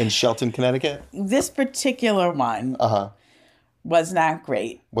America in Shelton, Connecticut? This particular one was not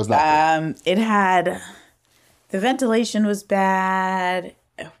great. It had... The ventilation was bad.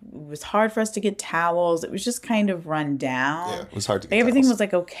 It was hard for us to get towels. It was just kind of run down. Yeah, it was hard to get Everything towels. was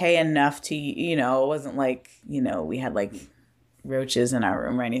like okay enough to, it wasn't like, we had like roaches in our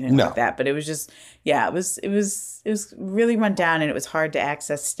room or anything No. like that. But it was just, yeah, it was really run down, and it was hard to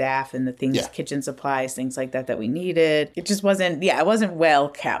access staff and the things, Yeah. kitchen supplies, things like that we needed. It just wasn't, it wasn't well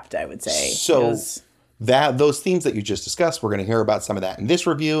kept, I would say. So It was- those themes that you just discussed, we're going to hear about some of that in this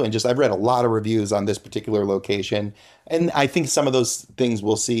review. And I've read a lot of reviews on this particular location. And I think some of those things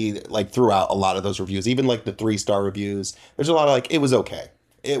we'll see like throughout a lot of those reviews, even like the 3-star reviews. There's a lot of like, it was okay.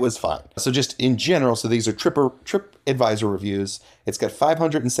 It was fine. So just in general, so these are TripAdvisor reviews. It's got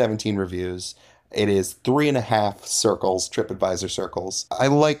 517 reviews. It is 3.5 circles, TripAdvisor circles. I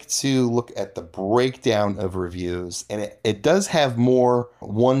like to look at the breakdown of reviews, and it does have more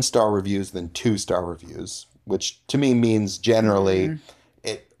 1-star reviews than 2-star reviews, which to me means generally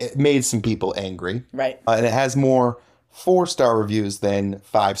it made some people angry. Right. And it has more 4-star reviews than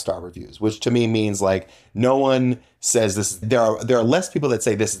 5-star reviews, which to me means like no one says this. There are less people that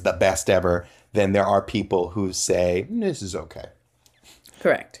say this is the best ever than there are people who say this is okay.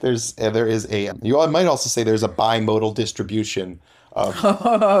 Correct. There is you might also say there's a bimodal distribution of,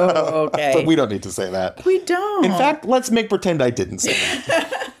 Oh, okay. but we don't need to say that. We don't. In fact, let's make pretend I didn't say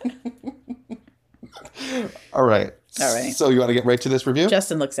that. All right. All right. So you want to get right to this review?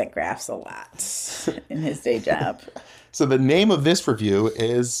 Justin looks at graphs a lot in his day job. So the name of this review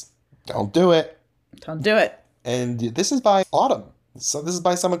is Don't Do It. Don't do it. And this is by Autumn. So this is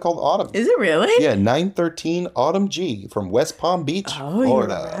by someone called Autumn. Is it really? Yeah, 913 Autumn G from West Palm Beach, Oh,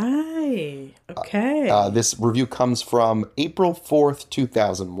 Florida. you're right. Okay. This review comes from April 4th,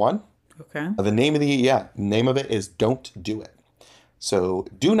 2001. Okay. The name of it is Don't Do It. So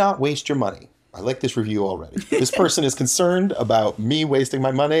do not waste your money. I like this review already. This person is concerned about me wasting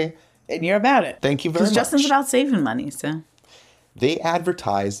my money. And you're about it. Thank you very Because much. Justin's about saving money, so. They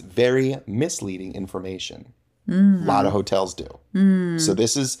advertise very misleading information. A lot of hotels do. So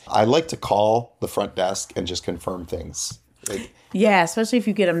I like to call the front desk and just confirm things. Like, Yeah, especially if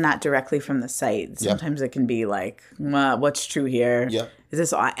you get them not directly from the site. Sometimes it can be like, what's true here? Yep. Is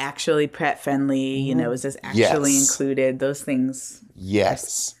this actually pet friendly? You know, is this actually Yes. included? Those things.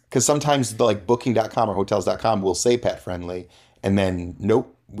 yes. Because sometimes like booking.com or hotels.com will say pet friendly. And then,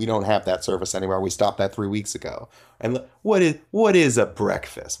 nope, we don't have that service anywhere. We stopped that 3 weeks ago. And what is a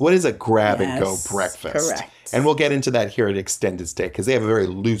breakfast? What is a grab and go Yes, breakfast? correct. And we'll get into that here at Extended Stay because they have a very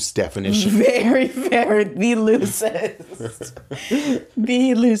loose definition. Very, very, the loosest.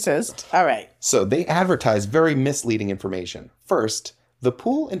 The loosest. All right. So they advertise very misleading information. First, the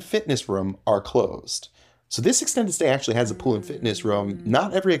pool and fitness room are closed. So this extended stay actually has a pool and fitness room.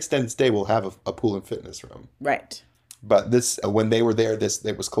 Not every extended stay will have a pool and fitness room. Right. But this, when they were there,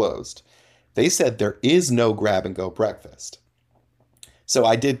 it was closed. They said there is no grab and go breakfast. So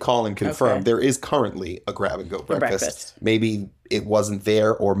I did call and confirm Okay. there is currently a grab and go breakfast. breakfast. Maybe it wasn't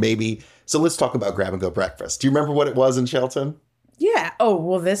there, or maybe. So let's talk about grab and go breakfast. Do you remember what it was in Shelton? Yeah. Oh,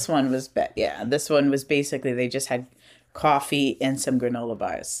 well, this one was, this one was basically they just had coffee and some granola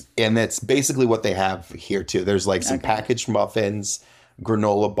bars. And that's basically what they have here too. There's like some packaged muffins,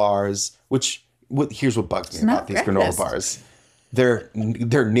 granola bars, here's what bugs me about not these breakfast. granola bars. They're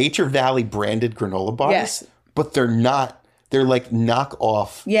Nature Valley branded granola bars, Yes. but they're not. They're like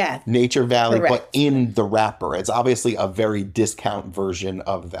knockoff Yeah. Nature Valley, but Correct. in the wrapper. It's obviously a very discount version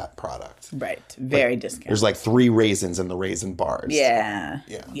of that product. Right. Very discounted. There's like 3 raisins in the raisin bars. Yeah.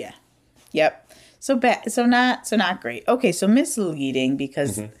 Yeah. Yeah. Yep. So bad. So not great. Okay. So misleading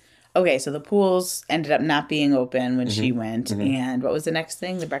because, okay. So the pools ended up not being open when she went. And what was the next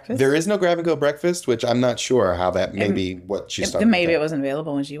thing? The breakfast? There is no grab and go breakfast, which I'm not sure how that may be what she started. Then maybe with. it wasn't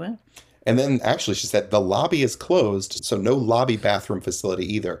available when she went. And then actually she said the lobby is closed, so no lobby bathroom facility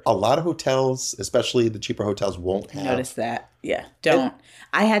either. A lot of hotels, especially the cheaper hotels, won't have. Notice that. Yeah. Don't.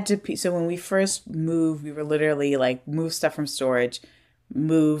 I had to pee. So when we first moved, we were literally like moved stuff from storage,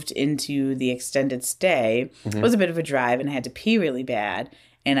 moved into the extended stay. It was a bit of a drive and I had to pee really bad.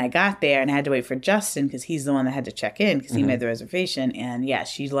 And I got there and I had to wait for Justin because he's the one that had to check in because he made the reservation. And yeah,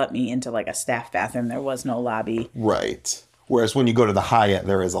 she let me into like a staff bathroom. There was no lobby. Right. Whereas when you go to the Hyatt,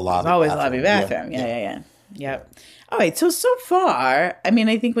 there is a lobby Always bathroom. lobby bathroom. Yeah. Yep. All right. So far, I mean,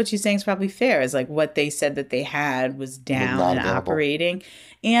 I think what she's saying is probably fair. Is like what they said that they had was down not and available. operating,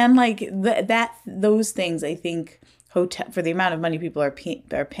 and like those things. I think hotel for the amount of money people are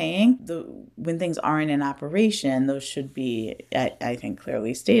paying. When things aren't in operation, those should be, I think,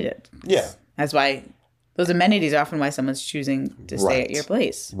 clearly stated. Yeah. That's why those amenities are often why someone's choosing to stay Right. at your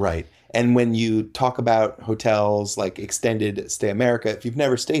place. Right. And when you talk about hotels like Extended Stay America, if you've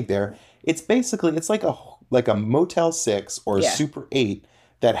never stayed there, it's like a Motel 6 or a Yeah. Super 8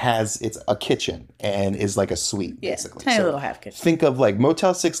 that has it's a kitchen and is like a suite, Yeah, basically. tiny little half kitchen. Think of like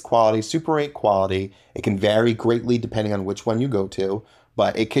Motel 6 quality, Super 8 quality. It can vary greatly depending on which one you go to,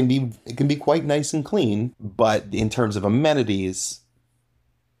 but it can be quite nice and clean. But in terms of amenities,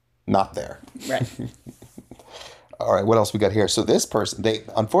 not there. Right. All right, what else we got here? So this person,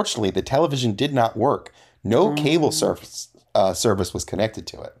 unfortunately the television did not work. No cable service was connected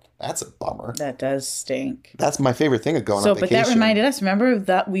to it. That's a bummer. That does stink. That's my favorite thing of going So, on but vacation. that reminded us, remember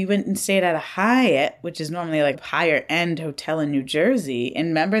that we went and stayed at a Hyatt, which is normally like higher end hotel in New Jersey. And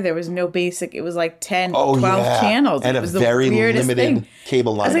remember, there was no basic, it was like 10, 12 channels. And it a was very the weirdest limited thing.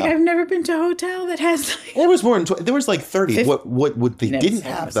 cable lineup. I was like, I've never been to a hotel that has like... There was more than there was like 30. What they Never didn't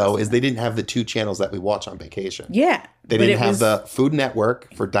seen have it. though is they didn't have the 2 channels that we watch on vacation. Yeah. They but didn't it have was the Food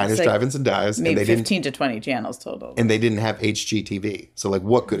Network for diners, like drive-ins, and dives, and maybe they didn't 15 to 20 channels total. and they didn't have HGTV. So like,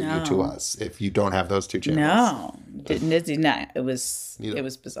 what good are you to us if you don't have those 2 channels? No. It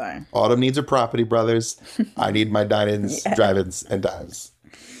was bizarre. Autumn needs her property, brothers. I need my dine-ins, drive-ins, and dives.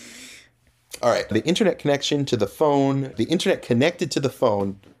 All right. The internet connection to the phone. The internet connected to the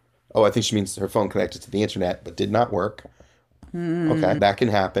phone. Oh, I think she means her phone connected to the internet, but did not work. Okay, that can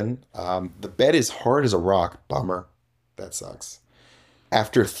happen. The bed is hard as a rock. Bummer. That sucks.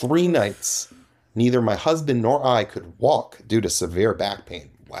 After 3 nights, neither my husband nor I could walk due to severe back pain.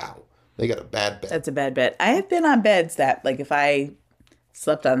 Wow. They got a bad bed. That's a bad bed. I have been on beds that, like, if I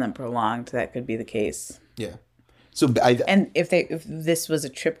slept on them prolonged, that could be the case. Yeah. So And if this was a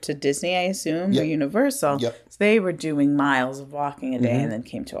trip to Disney, I assume, or Yep. Universal, Yep. so they were doing miles of walking a day and then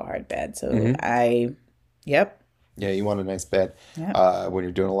came to a hard bed. So yeah, you want a nice bed Yep. when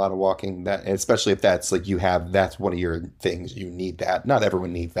you're doing a lot of walking. That, especially if that's like that's one of your things. You need that. Not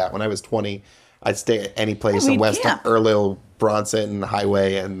everyone needs that. When I was 20, I'd stay at any place in we'd West camp. Earl Bronson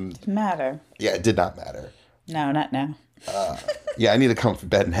Highway, and Didn't matter. yeah, it did not matter. No, not now. Yeah, I need a comfy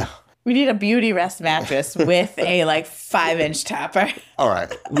bed now. We need a beauty rest mattress with a like 5-inch topper. All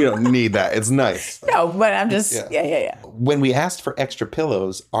right, we don't need that. It's nice. No, but I'm just yeah. When we asked for extra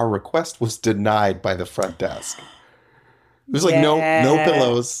pillows, our request was denied by the front desk. It was like no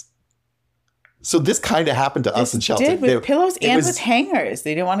pillows. So this kind of happened to us in Shelton. Did with pillows and with hangers.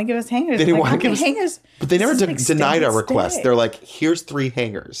 They didn't want to give us hangers. They didn't want to give us hangers. But they never This is an denied our extended request. stay. They're like, here's 3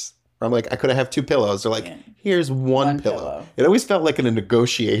 hangers. I'm like, I could have 2 pillows. They're like, here's one pillow. It always felt like in a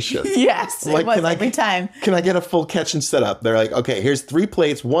negotiation. Yes, Like, it was can I- every time. Can I get a full kitchen setup? They're like, okay, here's 3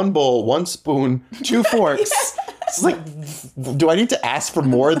 plates, 1 bowl, 1 spoon, 2 forks. It's like, do I need to ask for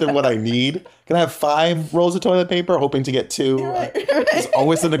more than what I need? Can I have 5 rolls of toilet paper, hoping to get 2? It's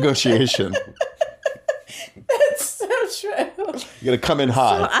always a negotiation. That's so true. You gotta come in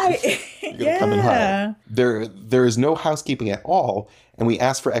high. You gotta come in high. There is no housekeeping at all, and we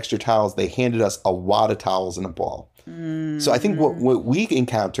asked for extra towels. They handed us a wad of towels in a ball. So I think what we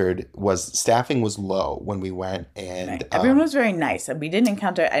encountered was staffing was low when we went, and Everyone was very nice. I didn't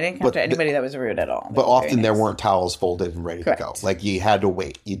encounter anybody that was rude at all. but often there weren't towels folded and ready to go. Correct. Like you had to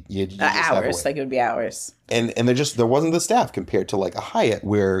wait. You just had to hours. wait. Like it would be hours. And there wasn't the staff compared to like a Hyatt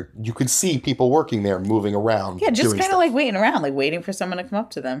where you could see people working there moving around. Yeah, just doing kind stuff. of like waiting around, like waiting for someone to come up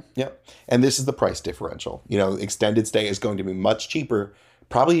to them. Yep. And this is the price differential. Extended stay is going to be much cheaper.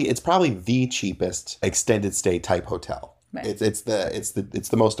 It's probably the cheapest extended stay type hotel. Right. It's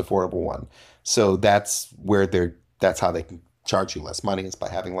the most affordable one. So that's how they can charge you less money, is by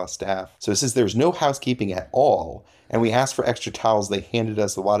having less staff. So it says there's no housekeeping at all. And we asked for extra towels. They handed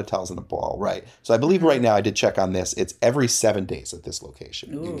us a lot of towels in a ball. Right. So I believe right now, I did check on this. It's every 7 days at this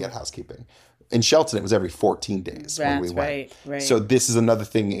location. You can get housekeeping. In Shelton, it was every 14 days when we That's went. right. So this is another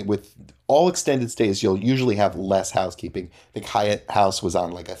thing with all extended stays. You'll usually have less housekeeping. I think Hyatt House was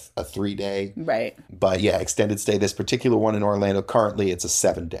on like a 3-day. Right. But yeah, extended stay. This particular one in Orlando, currently it's a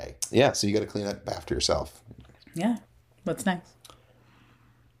 7-day. Yeah, so you got to clean up after yourself. Yeah. What's next?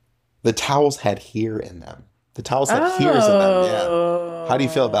 The towels had hair in them. The towels had hairs in them. Yeah. How do you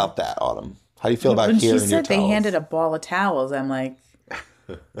feel about that, Autumn? How do you feel about When hair she in your said they towels? handed a ball of towels, I'm like,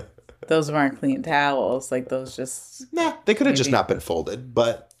 those weren't clean towels. Like those just Nah, they could have just not been folded,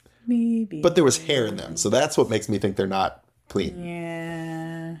 but maybe. there was hair in them. So that's what makes me think they're not clean.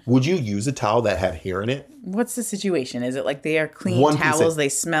 Yeah. Would you use a towel that had hair in it? What's the situation? Is it like they are clean One piece towels? of- They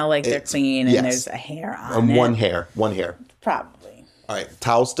smell like they're clean, and yes. there's a hair on it. One hair. Probably. All right,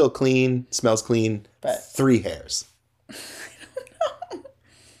 towel still clean, smells clean, But- 3 hairs.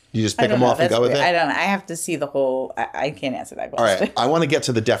 You just I pick don't them know. off and That's go with weird. it? I don't know. I have to see the whole. I can't answer that All question. right, I want to get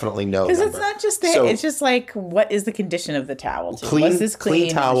to the definitely no Because number. it's not just that. So, it's just like, what is the condition of the towel? Too? clean, Was this clean?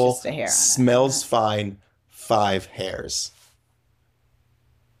 clean or towel, was just a hair on it? smells fine, 5 hairs.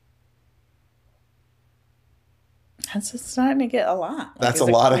 That's starting to get a lot. Like, That's is a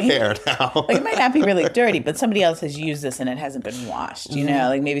it lot of clean? hair now. Like, it might not be really dirty, but somebody else has used this and it hasn't been washed, you know?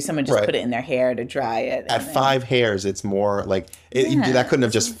 Like, maybe someone just Right. put it in their hair to dry it. At 5 hairs, it's more like that couldn't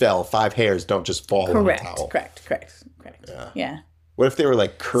have just fell. 5 hairs don't just fall on a Correct. towel. Correct. Yeah. What if they were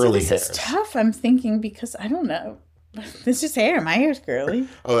like curly This hairs? is tough, I'm thinking, because I don't know. It's just hair. My hair's curly.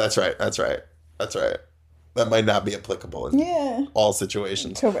 Oh, that's right. That might not be applicable in Yeah. all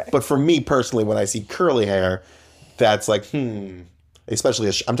situations. Correct. But for me personally, when I see curly hair, that's like,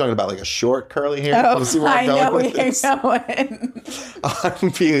 especially I'm talking about like a short curly hair. Oh, You see where I'm I going know with where this? you're going.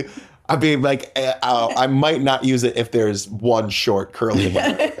 I'd be like, I might not use it if there's one short curly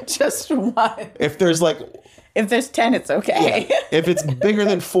hair. Just one. If there's like, If there's 10, it's okay. if it's bigger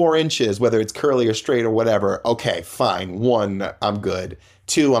than 4 inches, whether it's curly or straight or whatever, okay, fine. 1, I'm good.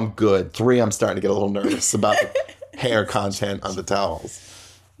 2, I'm good. 3, I'm starting to get a little nervous about the hair content on the towels.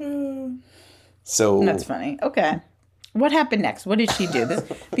 So That's funny. Okay. What happened next? What did she do?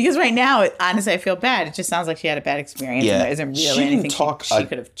 Because right now, honestly, I feel bad. It just sounds like she had a bad experience. Yeah. And there isn't She really didn't anything talk she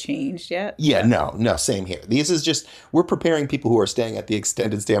could have changed yet. yeah, no, same here. This is just, we're preparing people who are staying at the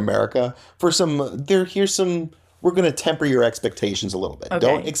Extended Stay America for we're going to temper your expectations a little bit. Okay.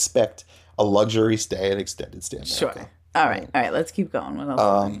 Don't expect a luxury stay at Extended Stay America. Sure. All right. Let's keep going. What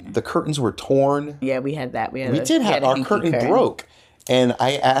else? The curtains were torn. Yeah, we had that. We We had our curtain broke. And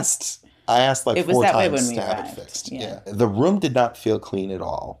I asked like It was 4 that way times when we to have it arrived. fixed. Yeah. The room did not feel clean at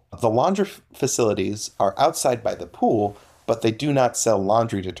all. The laundry facilities are outside by the pool, but they do not sell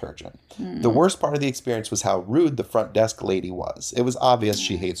laundry detergent. The worst part of the experience was how rude the front desk lady was. It was obvious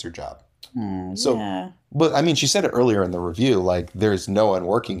she hates her job. So, Yeah. but I mean, she said it earlier in the review, like there's no one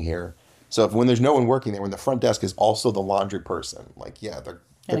working here. So when there's no one working there, when the front desk is also the laundry person, like, yeah, they're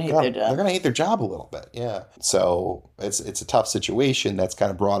Gonna hate gonna, their job. they're gonna hate their job a little bit. Yeah. So it's a tough situation that's kind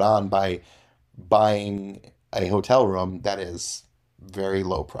of brought on by buying a hotel room that is very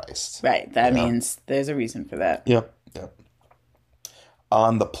low priced. Right. That means there's a reason for that. Yep.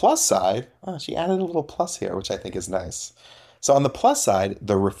 On the plus side, she added a little plus here, which I think is nice. So on the plus side,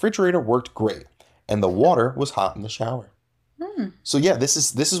 the refrigerator worked great, and the water was hot in the shower. So yeah, this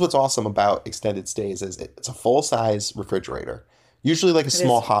is what's awesome about extended stays is it's a full size refrigerator, usually like a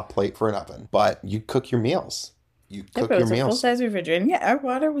small hot plate for an oven, but you cook your meals. You cook But your it's a full meals. size refrigerator. Yeah, our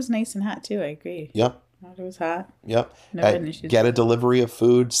water was nice and hot too. I agree. Yep. Water was hot. Yep. No bad issues. Get a delivery of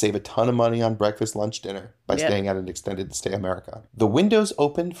food, save a ton of money on breakfast, lunch, dinner by Yep. staying at an Extended Stay America. The windows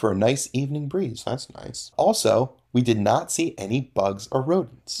opened for a nice evening breeze. That's nice. Also, we did not see any bugs or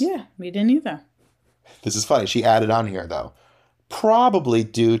rodents. Yeah, we didn't either. This is funny. She added on here, though. Probably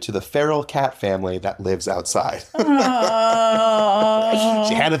due to the feral cat family that lives outside. Oh,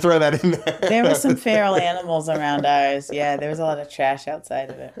 She had to throw that in there. there were some feral animals around ours. Yeah, there was a lot of trash outside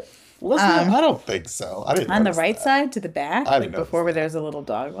of it. I don't think so. I didn't On the notice right that. side to the back, I didn't like before notice where there was a little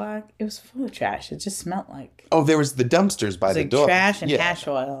dog walk, it was full of trash. It just smelled like, Oh, there was the dumpsters by the like door. trash and yeah. hash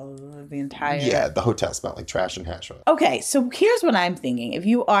oil. The entire. Yeah, the hotel smelled like trash and hash oil. Okay, so here's what I'm thinking. If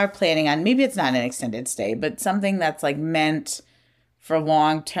you are planning on, maybe it's not an extended stay, but something that's like meant for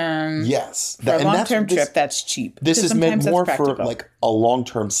long term. Yes. For a long term trip that's cheap. This Because is meant sometimes that's more for practical. like a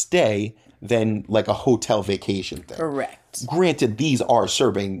long-term stay than like a hotel vacation thing. Correct. Granted, these are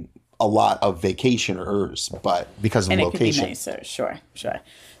serving a lot of vacationers, but because of And it location. could be nicer. Sure.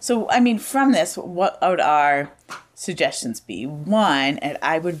 So, I mean, from this, what would our suggestions be? One, and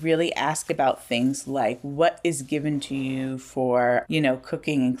I would really ask about things like what is given to you for,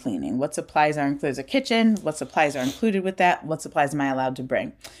 cooking and cleaning. What supplies are included? There's a kitchen. What supplies are included with that? What supplies am I allowed to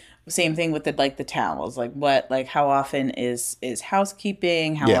bring? Same thing with the towels. How often is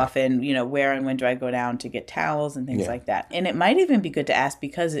housekeeping? How Yeah. often, where and when do I go down to get towels and things Yeah. like that? And it might even be good to ask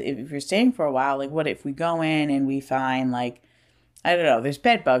because if you're staying for a while, like what if we go in and we find I don't know, there's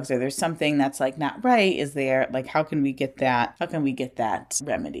bed bugs or there's something that's not right. Is there how can we get that? How can we get that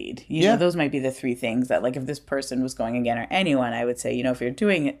remedied? Yeah. Those might be the three things that if this person was going again or anyone, I would say, if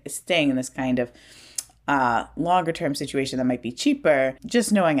you're staying in this kind of longer term situation that might be cheaper,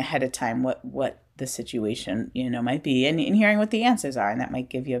 just knowing ahead of time what the situation, might be and hearing what the answers are. And that might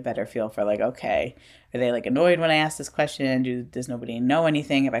give you a better feel for okay, are they annoyed when I ask this question? Does nobody know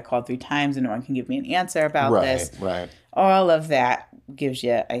anything? Have I called 3 times and no one can give me an answer about this? Right. All of that gives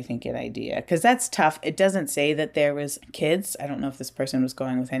you, I think, an idea. Because that's tough. It doesn't say that there was kids. I don't know if this person was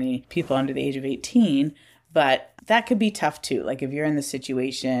going with any people under the age of 18, but that could be tough too. If you're in the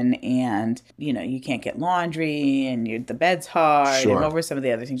situation and, you can't get laundry and the bed's hard. Sure. And what were some of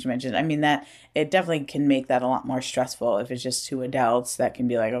the other things you mentioned? I mean, that it definitely can make that a lot more stressful. If it's just 2 adults, that can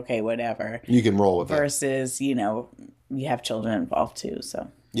be okay, whatever. You can roll with it. Versus, you have children involved too. So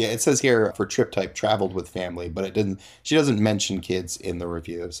Yeah, it says here for trip type traveled with family, but it didn't. She doesn't mention kids in the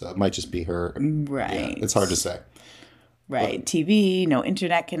review, so it might just be her. Right. Yeah, it's hard to say. Right. TV, no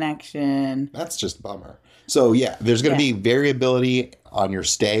internet connection. That's just a bummer. So yeah, there's going to be variability on your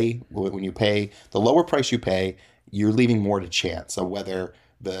stay when you pay. The lower price you pay, you're leaving more to chance of whether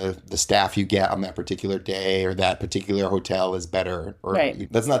the staff you get on that particular day or that particular hotel is better. Or,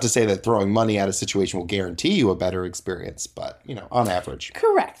 Right. That's not to say that throwing money at a situation will guarantee you a better experience, but on average.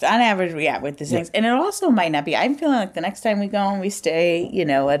 Correct. On average, yeah, with these things. And it also might not be. I'm feeling like the next time we go and we stay,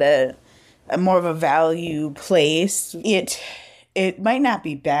 at a more of a value place, it might not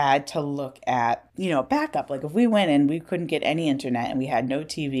be bad to look at, backup. Like if we went and we couldn't get any internet and we had no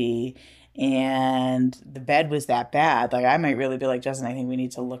TV and the bed was that bad, like I might really be like, Justin, I think we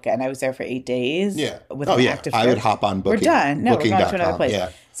need to look at, and I was there for 8 days. Yeah. With Oh an yeah. active I would trip. hop on Booking. We're done. No, we're going to another Booking.com. place. Yeah.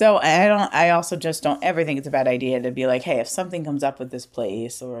 So I also just don't ever think it's a bad idea to be like, hey, if something comes up with this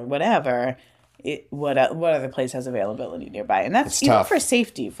place or whatever, what other place has availability nearby? And that's tough. for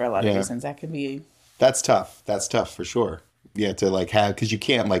safety for a lot of Yeah. reasons. That can be. That's tough. That's tough for sure. Yeah, to have, because you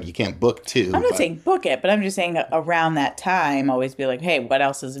can't book two. I'm not saying book it, but I'm just saying around that time, always be like, hey, what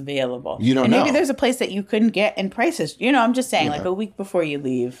else is available? You don't and maybe know. there's a place that you couldn't get in prices. I'm just saying like a week before you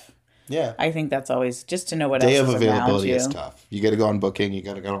leave. Yeah. I think that's always just to know what Day else of is around availability you. is tough. You got to go on Booking. You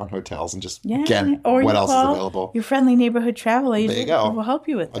got to go on hotels and just get or what you else is call available. your friendly neighborhood travel agent. There you go. Will help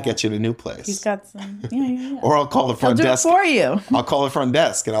you with that. I'll get you to a new place. He's got some. Yeah. Or I'll call the He'll front do desk. it for you. I'll call the front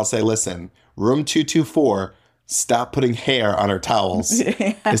desk and I'll say, listen, room 224, stop putting hair on our towels,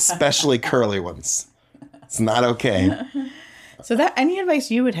 especially curly ones. It's not okay. So any advice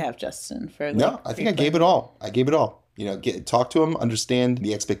you would have, Justin? For No, I think I gave it all. Talk to them, understand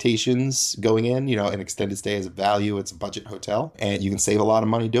the expectations going in. An extended stay is a value. It's a budget hotel, and you can save a lot of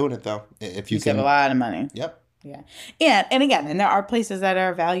money doing it though. If you can save a lot of money. Yep. Yeah. And again, there are places that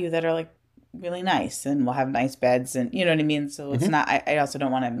are value that are like really nice and will have nice beds and you know what I mean? So it's not, I also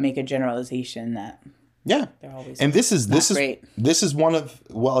don't want to make a generalization that Yeah. they're always And this is great. this is one of,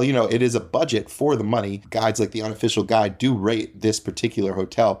 it is a budget for the money. Guides like the Unofficial Guide do rate this particular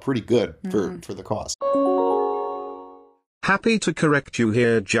hotel pretty good for the cost. Happy to correct you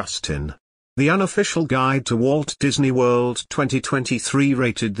here, Justin. The Unofficial Guide to Walt Disney World 2023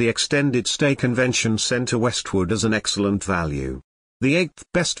 rated the Extended Stay Convention Center Westwood as an excellent value. The 8th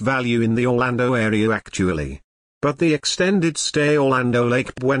best value in the Orlando area actually. But the Extended Stay Orlando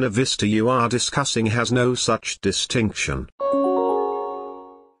Lake Buena Vista you are discussing has no such distinction.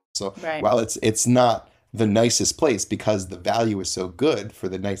 So Right. while it's not the nicest place because the value is so good for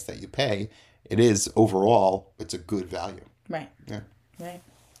the nights that you pay, it is overall, it's a good value. Right. Yeah. Right.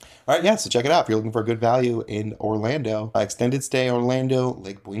 All right, yeah, so check it out if you're looking for a good value in Orlando. Extended Stay Orlando,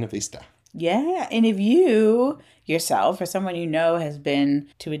 Lake Buena Vista. Yeah, and if you yourself or someone you know has been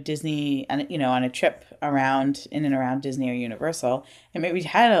to a Disney, on a trip in and around Disney or Universal, and maybe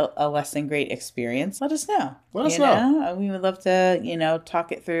had a less than great experience, let us know. Let us know. We would love to,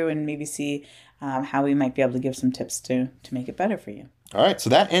 talk it through and maybe see how we might be able to give some tips to make it better for you. All right, so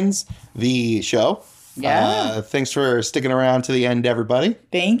that ends the show. Yeah. Thanks for sticking around to the end, everybody.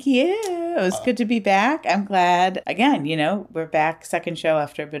 Thank you. It was good to be back. I'm glad. Again, we're back, second show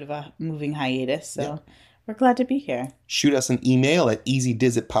after a bit of a moving hiatus. So we're glad to be here. Shoot us an email at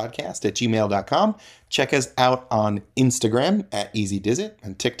easydizitpodcast@gmail.com. Check us out on Instagram at easydizit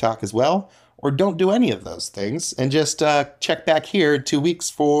and TikTok as well. Or don't do any of those things and just check back here in 2 weeks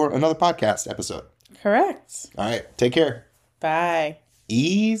for another podcast episode. Correct. All right, take care. Bye.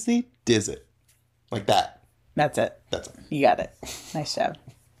 Easy Dizit. Like that. That's it. That's it. You got it. Nice job.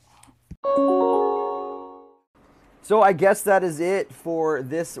 So I guess that is it for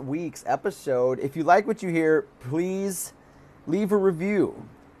this week's episode. If you like what you hear, please leave a review.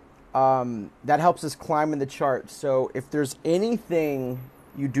 That helps us climb in the charts. So if there's anything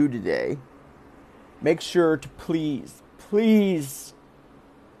you do today, make sure to please,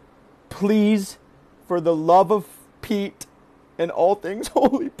 for the love of Pete and all things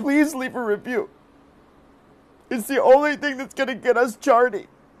holy, please leave a review. It's the only thing that's going to get us charting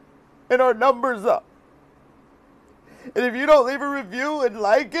and our numbers up. And if you don't leave a review and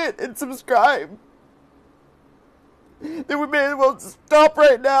like it and subscribe, then we may as well stop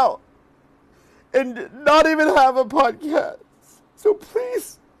right now and not even have a podcast. So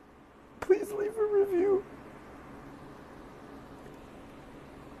please leave a review.